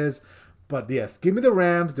 whoever it is. But yes, give me the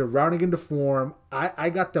Rams. They're rounding into form. I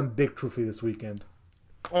got them big, truthfully, this weekend.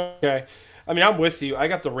 Okay. I mean, I'm with you. I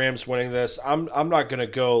got the Rams winning this. I'm not going to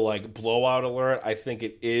go like blowout alert. I think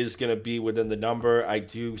it is going to be within the number. I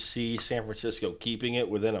do see San Francisco keeping it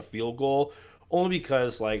within a field goal, only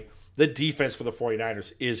because like the defense for the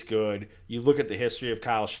 49ers is good. You look at the history of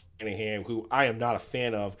Kyle Shanahan, who I am not a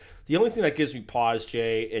fan of. The only thing that gives me pause,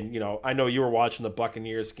 Jay, and I know you were watching the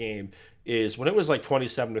Buccaneers game, is when it was like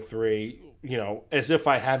 27-3, as if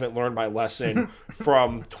I haven't learned my lesson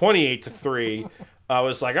from 28-3. I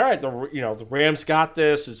was like, all right, the Rams got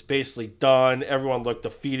this. It's basically done. Everyone looked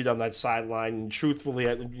defeated on that sideline. And truthfully,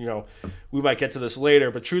 we might get to this later,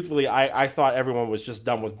 but truthfully, I thought everyone was just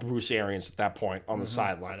done with Bruce Arians at that point on the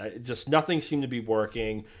sideline. Nothing seemed to be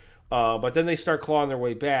working. But then they start clawing their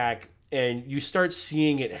way back, and you start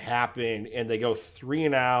seeing it happen, and they go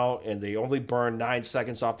 3-and-out, and they only burn 9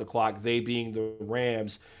 seconds off the clock, they being the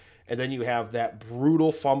Rams. And then you have that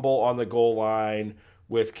brutal fumble on the goal line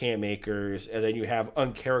with Cam Akers, and then you have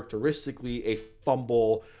uncharacteristically a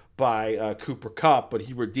fumble by Cooper Kupp, but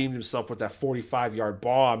he redeemed himself with that 45-yard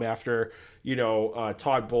bomb after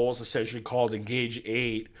Todd Bowles essentially called engage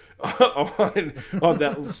 8 on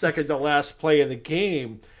that second to last play of the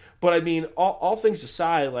game. But I mean, all things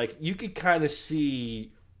aside, like you could kind of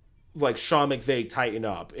see like Sean McVay tighten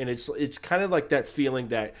up, and it's kind of like that feeling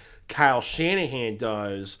that Kyle Shanahan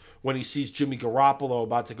does when he sees Jimmy Garoppolo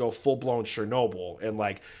about to go full-blown Chernobyl. And,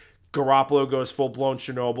 like, Garoppolo goes full-blown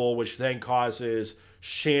Chernobyl, which then causes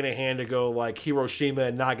Shanahan to go, like, Hiroshima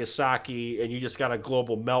and Nagasaki, and you just got a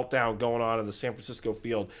global meltdown going on in the San Francisco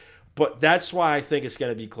field. But that's why I think it's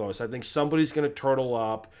going to be close. I think somebody's going to turtle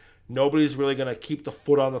up. Nobody's really going to keep the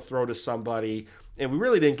foot on the throat of somebody. And we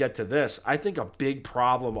really didn't get to this. I think a big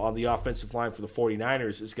problem on the offensive line for the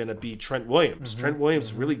 49ers is going to be Trent Williams. Trent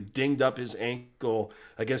Williams really dinged up his ankle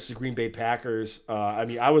against the Green Bay Packers. I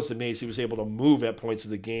mean, I was amazed he was able to move at points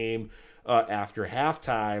of the game after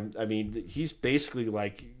halftime. I mean, he's basically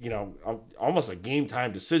like, almost a game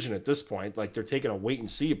time decision at this point. Like they're taking a wait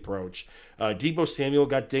and see approach. Deebo Samuel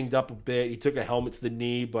got dinged up a bit. He took a helmet to the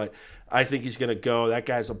knee, but I think he's going to go. That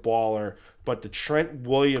guy's a baller. But the Trent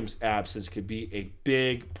Williams absence could be a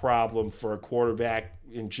big problem for a quarterback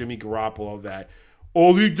in Jimmy Garoppolo that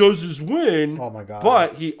all he does is win. Oh, my God.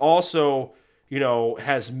 But he also,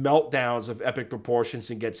 has meltdowns of epic proportions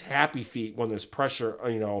and gets happy feet when there's pressure,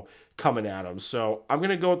 coming at him. So I'm going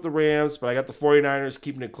to go with the Rams, but I got the 49ers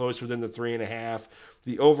keeping it close within the 3.5.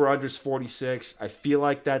 The over-under is 46. I feel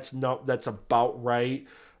like that's about right.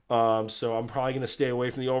 So I'm probably going to stay away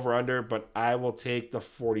from the over-under, but I will take the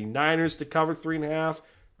 49ers to cover 3.5.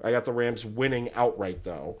 I got the Rams winning outright,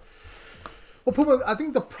 though. Well, Puma, I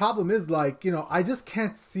think the problem is, I just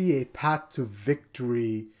can't see a path to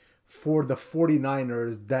victory for the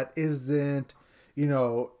 49ers that isn't,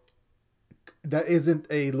 that isn't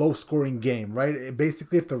a low scoring game, right?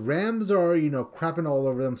 Basically, if the Rams are, crapping all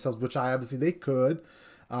over themselves, which obviously they could,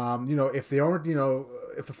 if they aren't,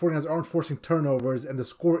 if the 49ers aren't forcing turnovers and the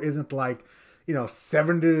score isn't like, 10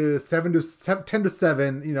 to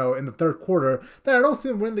 7, in the third quarter, then I don't see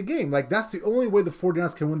them win the game. Like, that's the only way the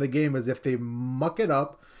 49ers can win the game is if they muck it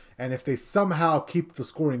up and if they somehow keep the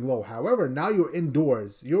scoring low. However, now you're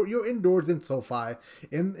indoors. You're indoors in SoFi,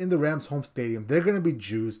 in the Rams home stadium. They're going to be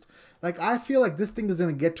juiced. Like, I feel like this thing is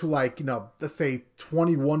going to get to, like, let's say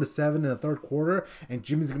 21 to 7 in the third quarter, and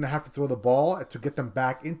Jimmy's going to have to throw the ball to get them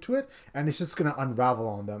back into it, and it's just going to unravel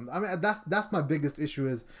on them. I mean, that's my biggest issue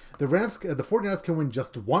is the 49ers can win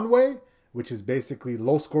just one way, which is basically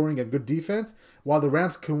low scoring and good defense, while the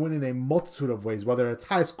Rams can win in a multitude of ways, whether it's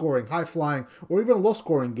high scoring, high flying, or even a low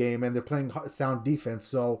scoring game, and they're playing sound defense.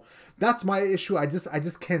 So that's my issue. I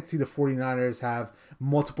just can't see the 49ers have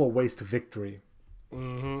multiple ways to victory.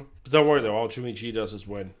 Mm-hmm. But don't worry though, all Jimmy G does is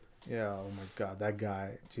win. Yeah, oh my God, that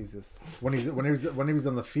guy, Jesus! When he was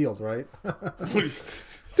on the field, right?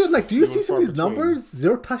 Dude, like, do you see some of these numbers?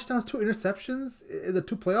 0 touchdowns, 2 interceptions in the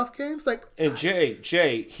 2 playoff games, like. And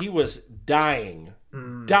Jay, he was dying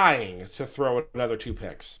to throw another 2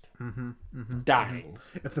 picks. Dying.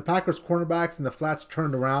 If the Packers cornerbacks and the flats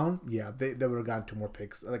turned around, yeah, they would have gotten 2 more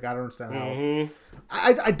picks. Like, I don't understand how.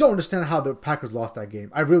 I don't understand how the Packers lost that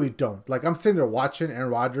game. I really don't. Like, I'm sitting there watching Aaron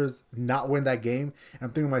Rodgers not win that game, and I'm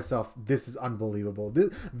thinking to myself, this is unbelievable.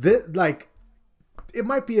 This like, it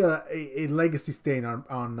might be a legacy stain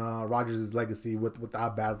on Rodgers' legacy with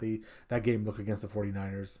how badly that game looked against the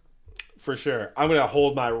 49ers. For sure. I'm going to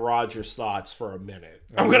hold my Rodgers thoughts for a minute.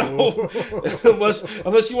 I'm going to hold,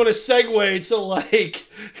 unless you want to segue to like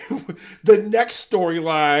the next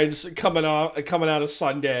storylines coming out of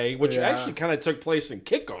Sunday, which actually kind of took place in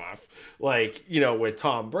kickoff. Like, with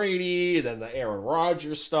Tom Brady, then the Aaron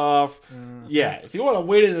Rodgers stuff. Yeah, if you want to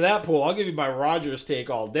wade into that pool, I'll give you my Rodgers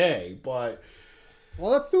take all day. But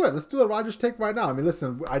well, let's do it. Let's do a Rodgers take right now. I mean,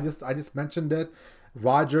 listen, I just mentioned it.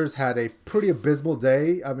 Rodgers had a pretty abysmal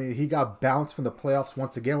day. I mean, he got bounced from the playoffs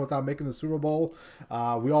once again without making the Super Bowl.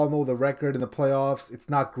 We all know the record in the playoffs. It's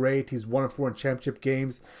not great. He's 1-4 in championship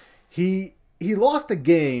games. He lost a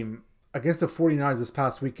game against the 49ers this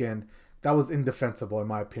past weekend that was indefensible, in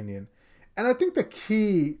my opinion. And I think the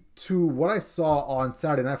key to what I saw on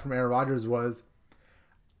Saturday night from Aaron Rodgers was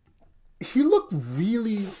he looked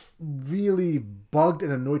really, really bugged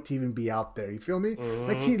and annoyed to even be out there. You feel me?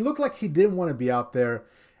 Like, he looked like he didn't want to be out there.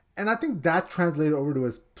 And I think that translated over to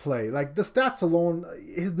his play. Like, the stats alone,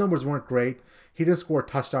 his numbers weren't great. He didn't score a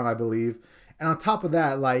touchdown, I believe. And on top of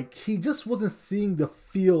that, like, he just wasn't seeing the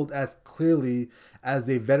field as clearly as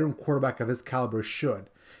a veteran quarterback of his caliber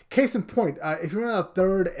should. Case in point, if you're on a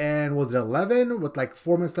 3rd and was it 11 with like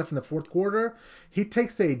 4 minutes left in the fourth quarter, he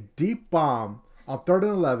takes a deep bomb on 3rd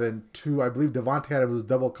and 11 to, I believe, Davante Adams, was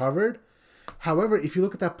double covered. However, if you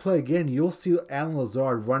look at that play again, you'll see Alan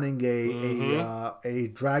Lazard running a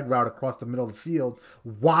drag route across the middle of the field,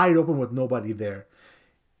 wide open with nobody there.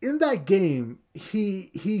 In that game,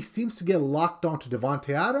 he seems to get locked onto Davante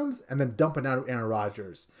Adams and then dumping out of Aaron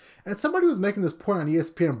Rodgers. And somebody was making this point on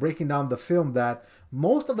ESPN, breaking down the film, that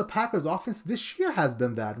most of the Packers' offense this year has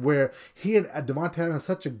been that, where he and Davante Adams have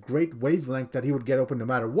such a great wavelength that he would get open no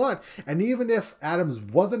matter what. And even if Adams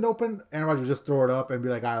wasn't open, Aaron Rodgers would just throw it up and be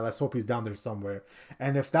like, all right, let's hope he's down there somewhere.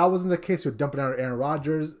 And if that wasn't the case, you're dumping out Aaron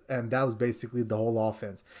Rodgers, and that was basically the whole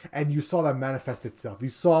offense. And you saw that manifest itself. You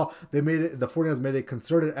saw the 49ers made a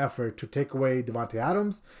concerted effort to take away Davante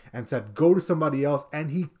Adams and said, go to somebody else,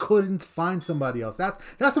 and he couldn't find somebody else.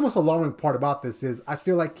 That's the most alarming part about this is I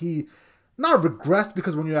feel like he not regressed,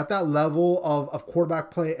 because when you're at that level of quarterback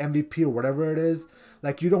play, MVP or whatever it is,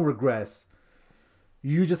 like, you don't regress.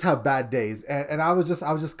 You just have bad days. And I was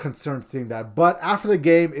just concerned seeing that. But after the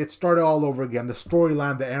game, it started all over again. The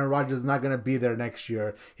storyline that Aaron Rodgers is not going to be there next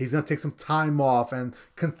year. He's going to take some time off and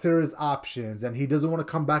consider his options. And he doesn't want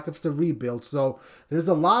to come back if it's a rebuild. So there's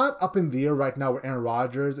a lot up in the air right now with Aaron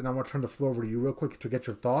Rodgers. And I want to turn the floor over to you real quick to get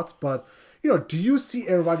your thoughts. But, do you see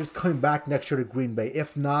Aaron Rodgers coming back next year to Green Bay?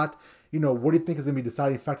 If not, what do you think is going to be the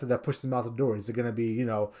deciding factor that pushes him out the door? Is it going to be,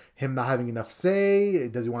 him not having enough say?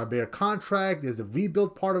 Does he want a bigger contract? Is the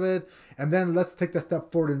rebuild part of it? And then let's take that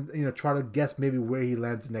step forward and, try to guess maybe where he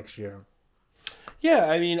lands next year. Yeah,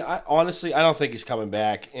 I mean, honestly, I don't think he's coming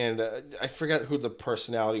back. And I forget who the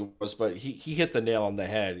personality was, but he hit the nail on the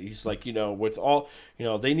head. He's like, with all,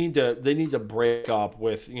 they need to break up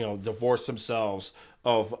with, divorce themselves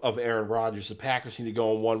of Aaron Rodgers. The Packers need to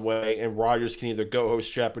go in one way, and Rodgers can either go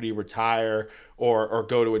host Jeopardy, retire, or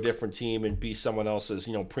go to a different team and be someone else's,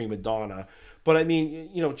 prima donna. But I mean,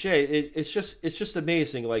 Jay, it's just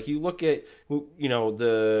amazing. Like you look at,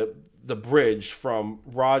 the bridge from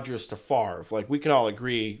Rodgers to Favre. Like we can all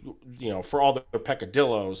agree, for all the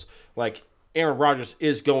peccadillos, like Aaron Rodgers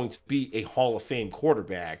is going to be a Hall of Fame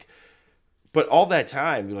quarterback. But all that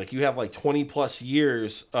time, like you have like 20 plus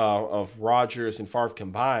years of Rodgers and Favre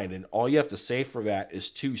combined, and all you have to say for that is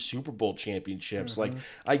 2 Super Bowl championships. Like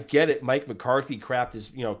I get it, Mike McCarthy crapped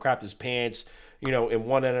his pants, in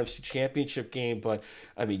one NFC championship game, but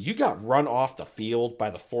I mean, you got run off the field by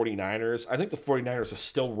the 49ers. I think the 49ers are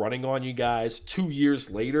still running on you guys 2 years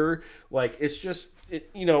later. Like it's just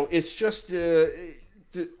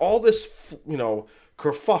all this,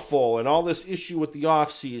 kerfuffle and all this issue with the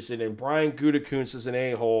offseason, and Brian Gutekunst is an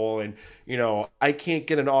a-hole, and I can't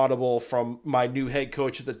get an audible from my new head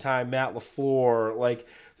coach at the time, Matt LaFleur. Like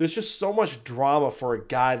there's just so much drama for a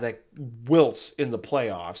guy that wilts in the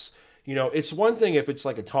playoffs. It's one thing if it's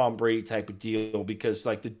like a Tom Brady type of deal, because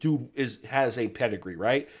like the dude has a pedigree,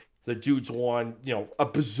 right? The dude's won, a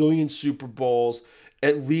bazillion Super Bowls,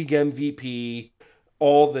 at league MVP,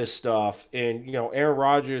 all this stuff. And, Aaron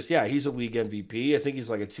Rodgers, yeah, he's a league MVP. I think he's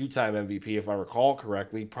like a 2-time MVP, if I recall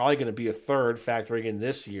correctly. Probably going to be a third factoring in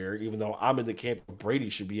this year, even though I'm in the camp of Brady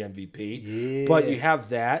should be MVP. Yeah. But you have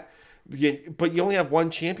that. But you only have one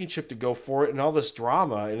championship to go for it, and all this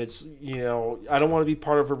drama, and it's, I don't want to be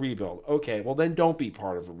part of a rebuild. Okay, well then don't be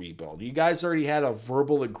part of a rebuild. You guys already had a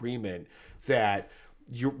verbal agreement that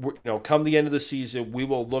come the end of the season, we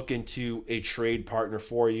will look into a trade partner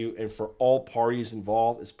for you, and for all parties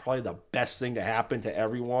involved, it's probably the best thing to happen to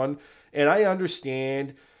everyone. And I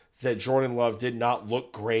understand that Jordan Love did not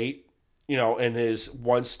look great, in his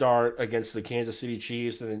one start against the Kansas City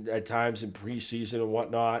Chiefs and at times in preseason and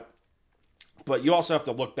whatnot. But you also have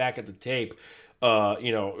to look back at the tape,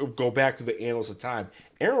 go back to the annals of time.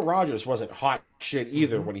 Aaron Rodgers wasn't hot shit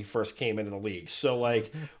either when he first came into the league. So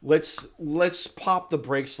like, let's pop the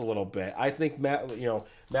brakes a little bit. I think Matt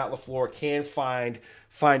LaFleur can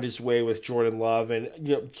find his way with Jordan Love, and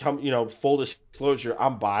full disclosure,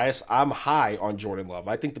 I'm biased. I'm high on Jordan Love.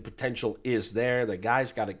 I think the potential is there. The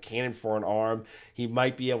guy's got a cannon for an arm. He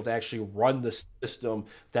might be able to actually run the system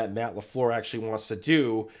that Matt LaFleur actually wants to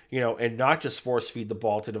do, and not just force feed the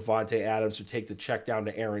ball to Devontae Adams or take the check down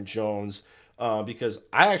to Aaron Jones. Because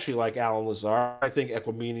I actually like Alan Lazard. I think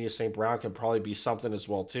Equanimeous St. Brown can probably be something as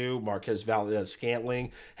well too. Marquez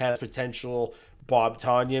Valdez-Scantling has potential. Bob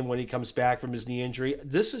Tonyan, when he comes back from his knee injury,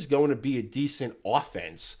 this is going to be a decent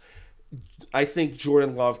offense. I think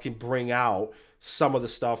Jordan Love can bring out some of the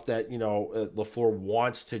stuff that LaFleur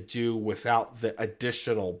wants to do without the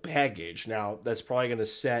additional baggage. Now that's probably going to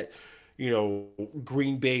set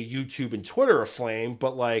Green Bay YouTube and Twitter aflame,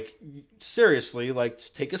 but like seriously, like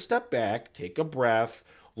take a step back, take a breath,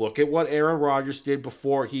 look at what Aaron Rodgers did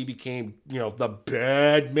before he became the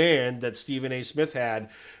bad man that Stephen A. Smith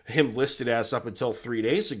had him listed as up until 3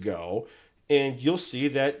 days ago, and you'll see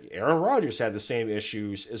that Aaron Rodgers had the same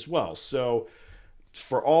issues as well. So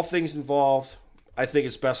for all things involved, I think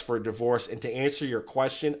it's best for a divorce. And to answer your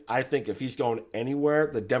question, I think if he's going anywhere,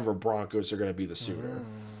 the Denver Broncos are going to be the suitor.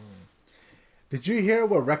 Did you hear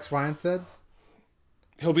what Rex Ryan said?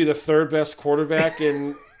 He'll be the third best quarterback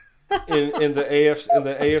in the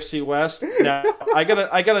AFC West. Now I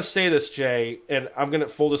gotta say this, Jay, and I'm gonna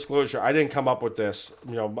full disclosure. I didn't come up with this.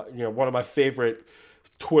 One of my favorite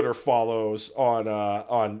Twitter follows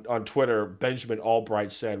on Twitter, Benjamin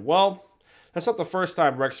Albright said, "Well, that's not the first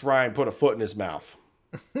time Rex Ryan put a foot in his mouth."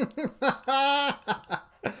 But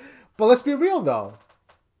let's be real though,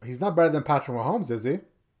 he's not better than Patrick Mahomes, is he?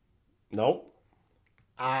 Nope.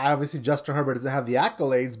 Obviously, Justin Herbert doesn't have the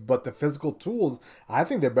accolades, but the physical tools, I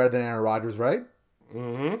think they're better than Aaron Rodgers, right?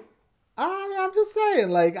 Mm-hmm. I'm just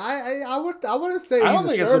saying, like I wouldn't say. I don't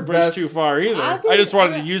think it's a bridge too far either. I just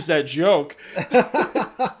wanted to use that joke.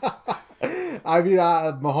 I mean,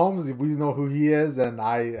 Mahomes, we know who he is, and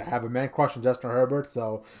I have a man crush on Justin Herbert,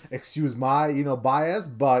 so excuse my bias,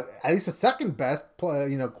 but at least the second best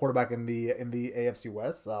quarterback in the AFC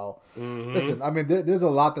West. So listen, I mean, there's a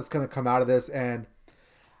lot that's gonna come out of this, and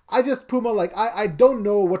I just Puma, like I don't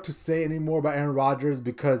know what to say anymore about Aaron Rodgers,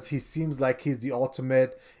 because he seems like he's the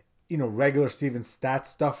ultimate regular season stat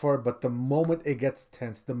stuffer, but the moment it gets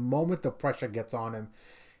tense, the moment the pressure gets on him,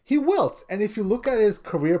 he wilts. And if you look at his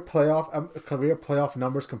career playoff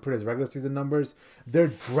numbers compared to his regular season numbers, they're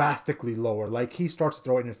drastically lower. Like he starts to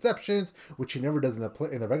throw interceptions, which he never does in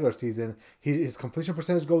the regular season. His completion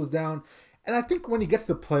percentage goes down. And I think when you get to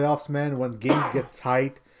the playoffs, man, when games get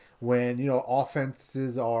tight, when,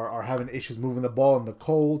 offenses are having issues moving the ball in the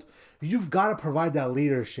cold. You've got to provide that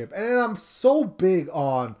leadership. And I'm so big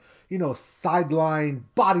on, sideline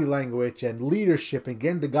body language and leadership and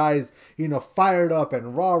getting the guys, fired up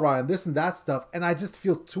and rah-rah and this and that stuff. And I just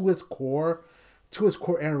feel to his core,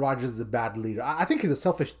 Aaron Rodgers is a bad leader. I think he's a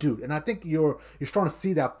selfish dude, and I think you're starting to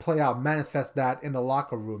see that play out, manifest that in the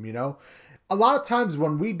locker room. A lot of times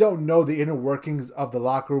when we don't know the inner workings of the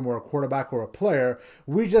locker room or a quarterback or a player,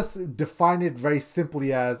 we just define it very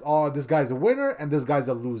simply as, oh, this guy's a winner and this guy's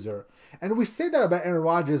a loser. And we say that about Aaron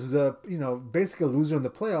Rodgers, who's a basically a loser in the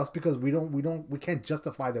playoffs because we can't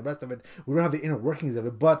justify the rest of it. We don't have the inner workings of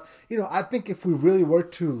it. But I think if we really were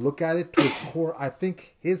to look at it to its core, I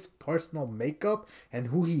think his personal makeup and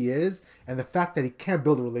who he is, and the fact that he can't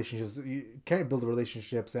build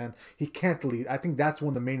relationships, and he can't lead. I think that's one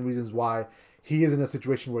of the main reasons why he is in the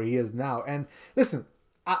situation where he is now. And listen,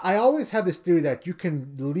 I always have this theory that you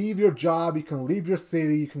can leave your job, you can leave your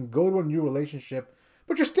city, you can go to a new relationship,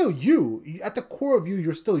 but you're still you. At the core of you,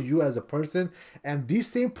 you're still you as a person. And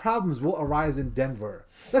these same problems will arise in Denver.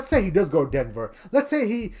 Let's say he does go to Denver. Let's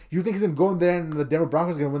say you think he's going to go in there and the Denver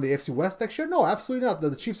Broncos are going to win the AFC West next year? No, absolutely not.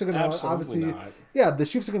 The Chiefs are going to obviously not. Yeah, the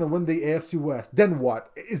Chiefs are going to win the AFC West. Then what?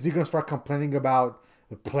 Is he going to start complaining about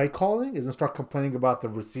the play calling? Isn't start complaining about the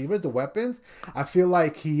receivers, the weapons? I feel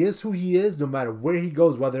like he is who he is no matter where he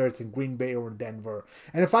goes, whether it's in Green Bay or in Denver.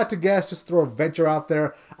 And if I had to guess, just throw a venture out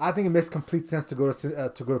there, I think it makes complete sense to go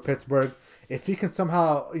to Pittsburgh. If he can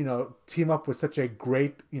somehow, team up with such a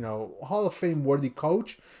great, Hall of Fame worthy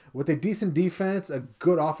coach with a decent defense, a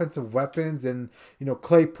good offensive weapons, and,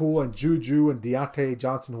 Claypool and Juju and Deontay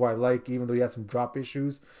Johnson, who I like, even though he had some drop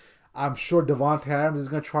issues. I'm sure Devontae Adams is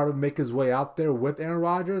going to try to make his way out there with Aaron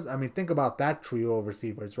Rodgers. I mean, think about that trio of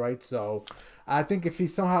receivers, right? So I think if he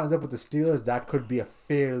somehow ends up with the Steelers, that could be a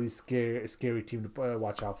fairly scary team to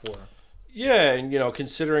watch out for. Yeah, and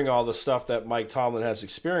considering all the stuff that Mike Tomlin has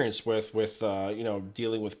experience with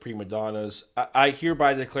dealing with prima donnas, I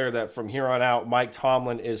hereby declare that from here on out, Mike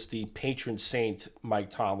Tomlin is the patron saint.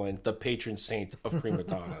 Mike Tomlin, the patron saint of prima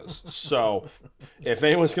donnas. So, if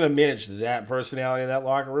anyone's going to manage that personality in that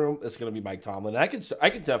locker room, it's going to be Mike Tomlin. I can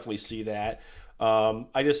definitely see that.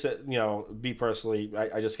 I just said, me personally,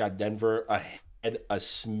 I just got Denver ahead a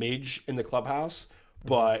smidge in the clubhouse,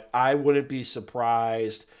 but I wouldn't be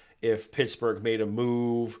surprised if Pittsburgh made a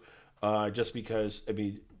move, just because,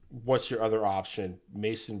 what's your other option?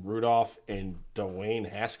 Mason Rudolph and Dwayne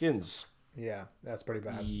Haskins? Yeah, that's pretty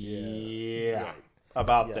bad. Yeah.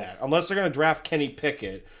 About that. Unless they're going to draft Kenny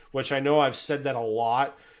Pickett, which I know I've said that a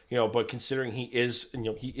lot, but considering he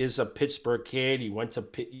is a Pittsburgh kid, he went to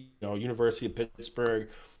University of Pittsburgh.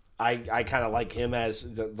 I kind of like him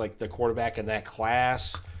as the quarterback in that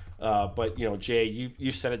class. But Jay,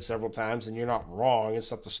 you said it several times, and you're not wrong.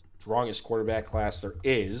 It's not the strongest quarterback class there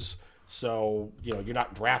is. So you're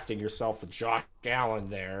not drafting yourself a Josh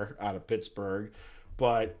Allen there out of Pittsburgh.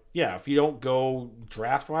 But yeah, if you don't go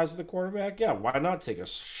draft wise as a quarterback, yeah, why not take a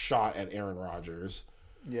shot at Aaron Rodgers?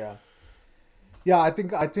 Yeah. I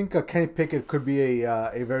think Kenny Pickett could be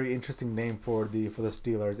a very interesting name for the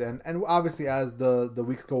Steelers, and obviously as the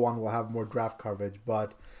weeks go on, we'll have more draft coverage,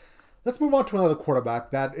 but. Let's move on to another quarterback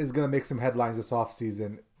that is going to make some headlines this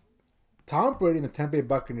offseason. Tom Brady and the Tampa Bay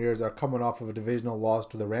Buccaneers are coming off of a divisional loss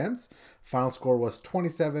to the Rams. Final score was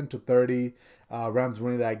 27-30. Rams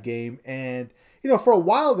winning that game. And, for a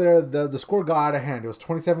while there, the score got out of hand. It was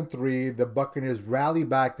 27-3. The Buccaneers rallied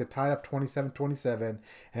back to tie up 27-27.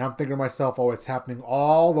 And I'm thinking to myself, oh, it's happening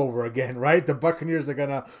all over again, right? The Buccaneers are going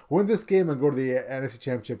to win this game and go to the NFC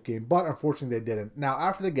Championship game. But unfortunately, they didn't. Now,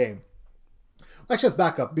 after the game, actually, let's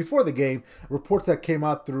back up. Before the game, reports that came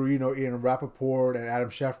out through, Ian Rappaport and Adam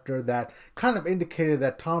Schefter that kind of indicated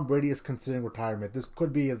that Tom Brady is considering retirement. This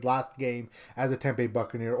could be his last game as a Tampa Bay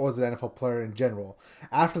Buccaneer or as an NFL player in general.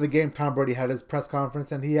 After the game, Tom Brady had his press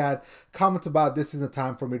conference and he had comments about this isn't the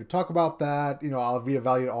time for me to talk about that. I'll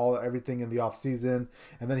reevaluate everything in the offseason.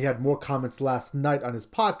 And then he had more comments last night on his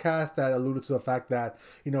podcast that alluded to the fact that,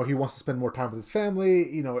 he wants to spend more time with his family.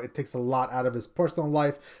 It takes a lot out of his personal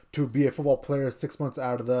life to be a football player 6 months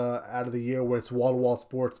out of the year where it's wall-to-wall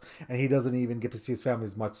sports and he doesn't even get to see his family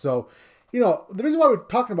as much. So, the reason why we're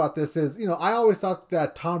talking about this is, I always thought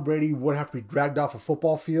that Tom Brady would have to be dragged off a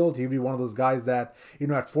football field. He'd be one of those guys that,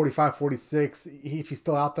 at 45, 46, if he's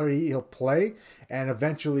still out there, he'll play. And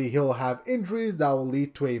eventually he'll have injuries that will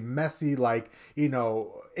lead to a messy,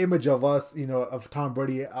 image of us, of Tom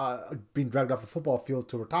Brady being dragged off the football field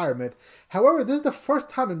to retirement. However, this is the first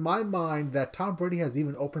time in my mind that Tom Brady has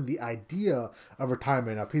even opened the idea of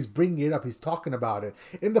retirement up. He's bringing it up. He's talking about it.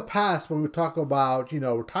 In the past, when we talk about,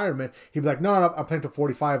 retirement, he'd be like, no, I'm playing to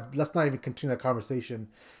 45. Let's not even continue that conversation.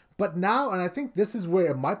 But now, and I think this is where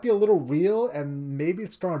it might be a little real, and maybe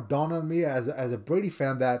it's starting to dawn on me as a Brady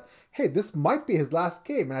fan that, hey, this might be his last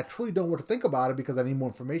game, and I truly don't know what to think about it because I need more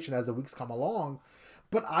information as the weeks come along.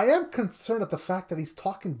 But I am concerned at the fact that he's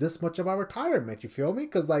talking this much about retirement, you feel me?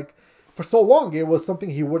 Because, for so long, it was something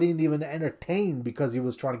he wouldn't even entertain because he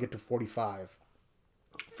was trying to get to 45.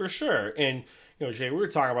 For sure. And, Jay, we were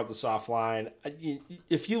talking about this offline.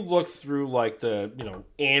 If you look through the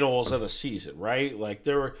annals of the season, right?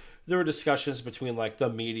 There were discussions between the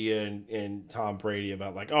media and Tom Brady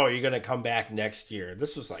about oh, you're gonna come back next year.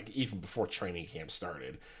 This was even before training camp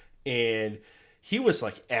started, and he was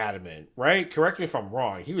adamant, right? Correct me if I'm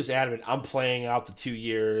wrong. He was adamant. I'm playing out the 2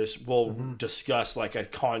 years. We'll discuss a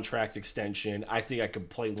contract extension. I think I could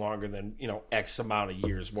play longer than X amount of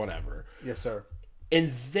years, whatever. Yes, sir.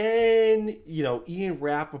 And then, Ian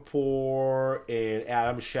Rappaport and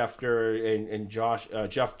Adam Schefter and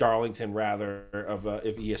Jeff Darlington, rather, of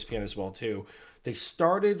ESPN as well, too, they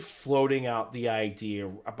started floating out the idea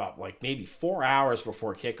about, maybe 4 hours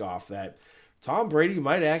before kickoff that Tom Brady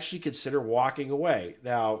might actually consider walking away.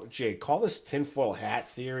 Now, Jay, call this tinfoil hat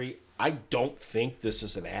theory. I don't think this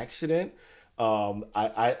is an accident.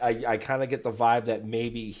 I kind of get the vibe that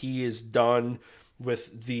maybe he is done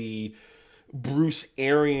with the Bruce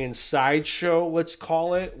Arians sideshow, let's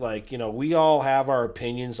call it. We all have our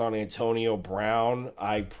opinions on Antonio Brown.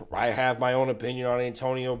 I have my own opinion on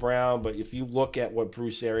Antonio Brown, but if you look at what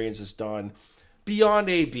Bruce Arians has done beyond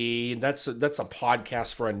AB, and that's a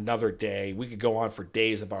podcast for another day. We could go on for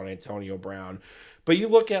days about Antonio Brown. But you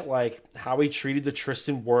look at how he treated the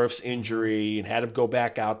Tristan Wirfs injury and had him go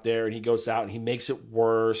back out there, and he goes out and he makes it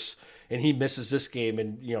worse. And he misses this game,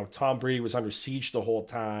 and Tom Brady was under siege the whole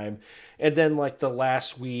time. And then the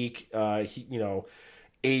last week, Bruce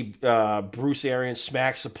Arians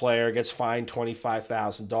smacks a player, gets fined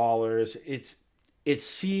 $25,000. It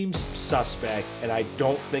seems suspect, and I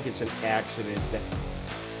don't think it's an accident that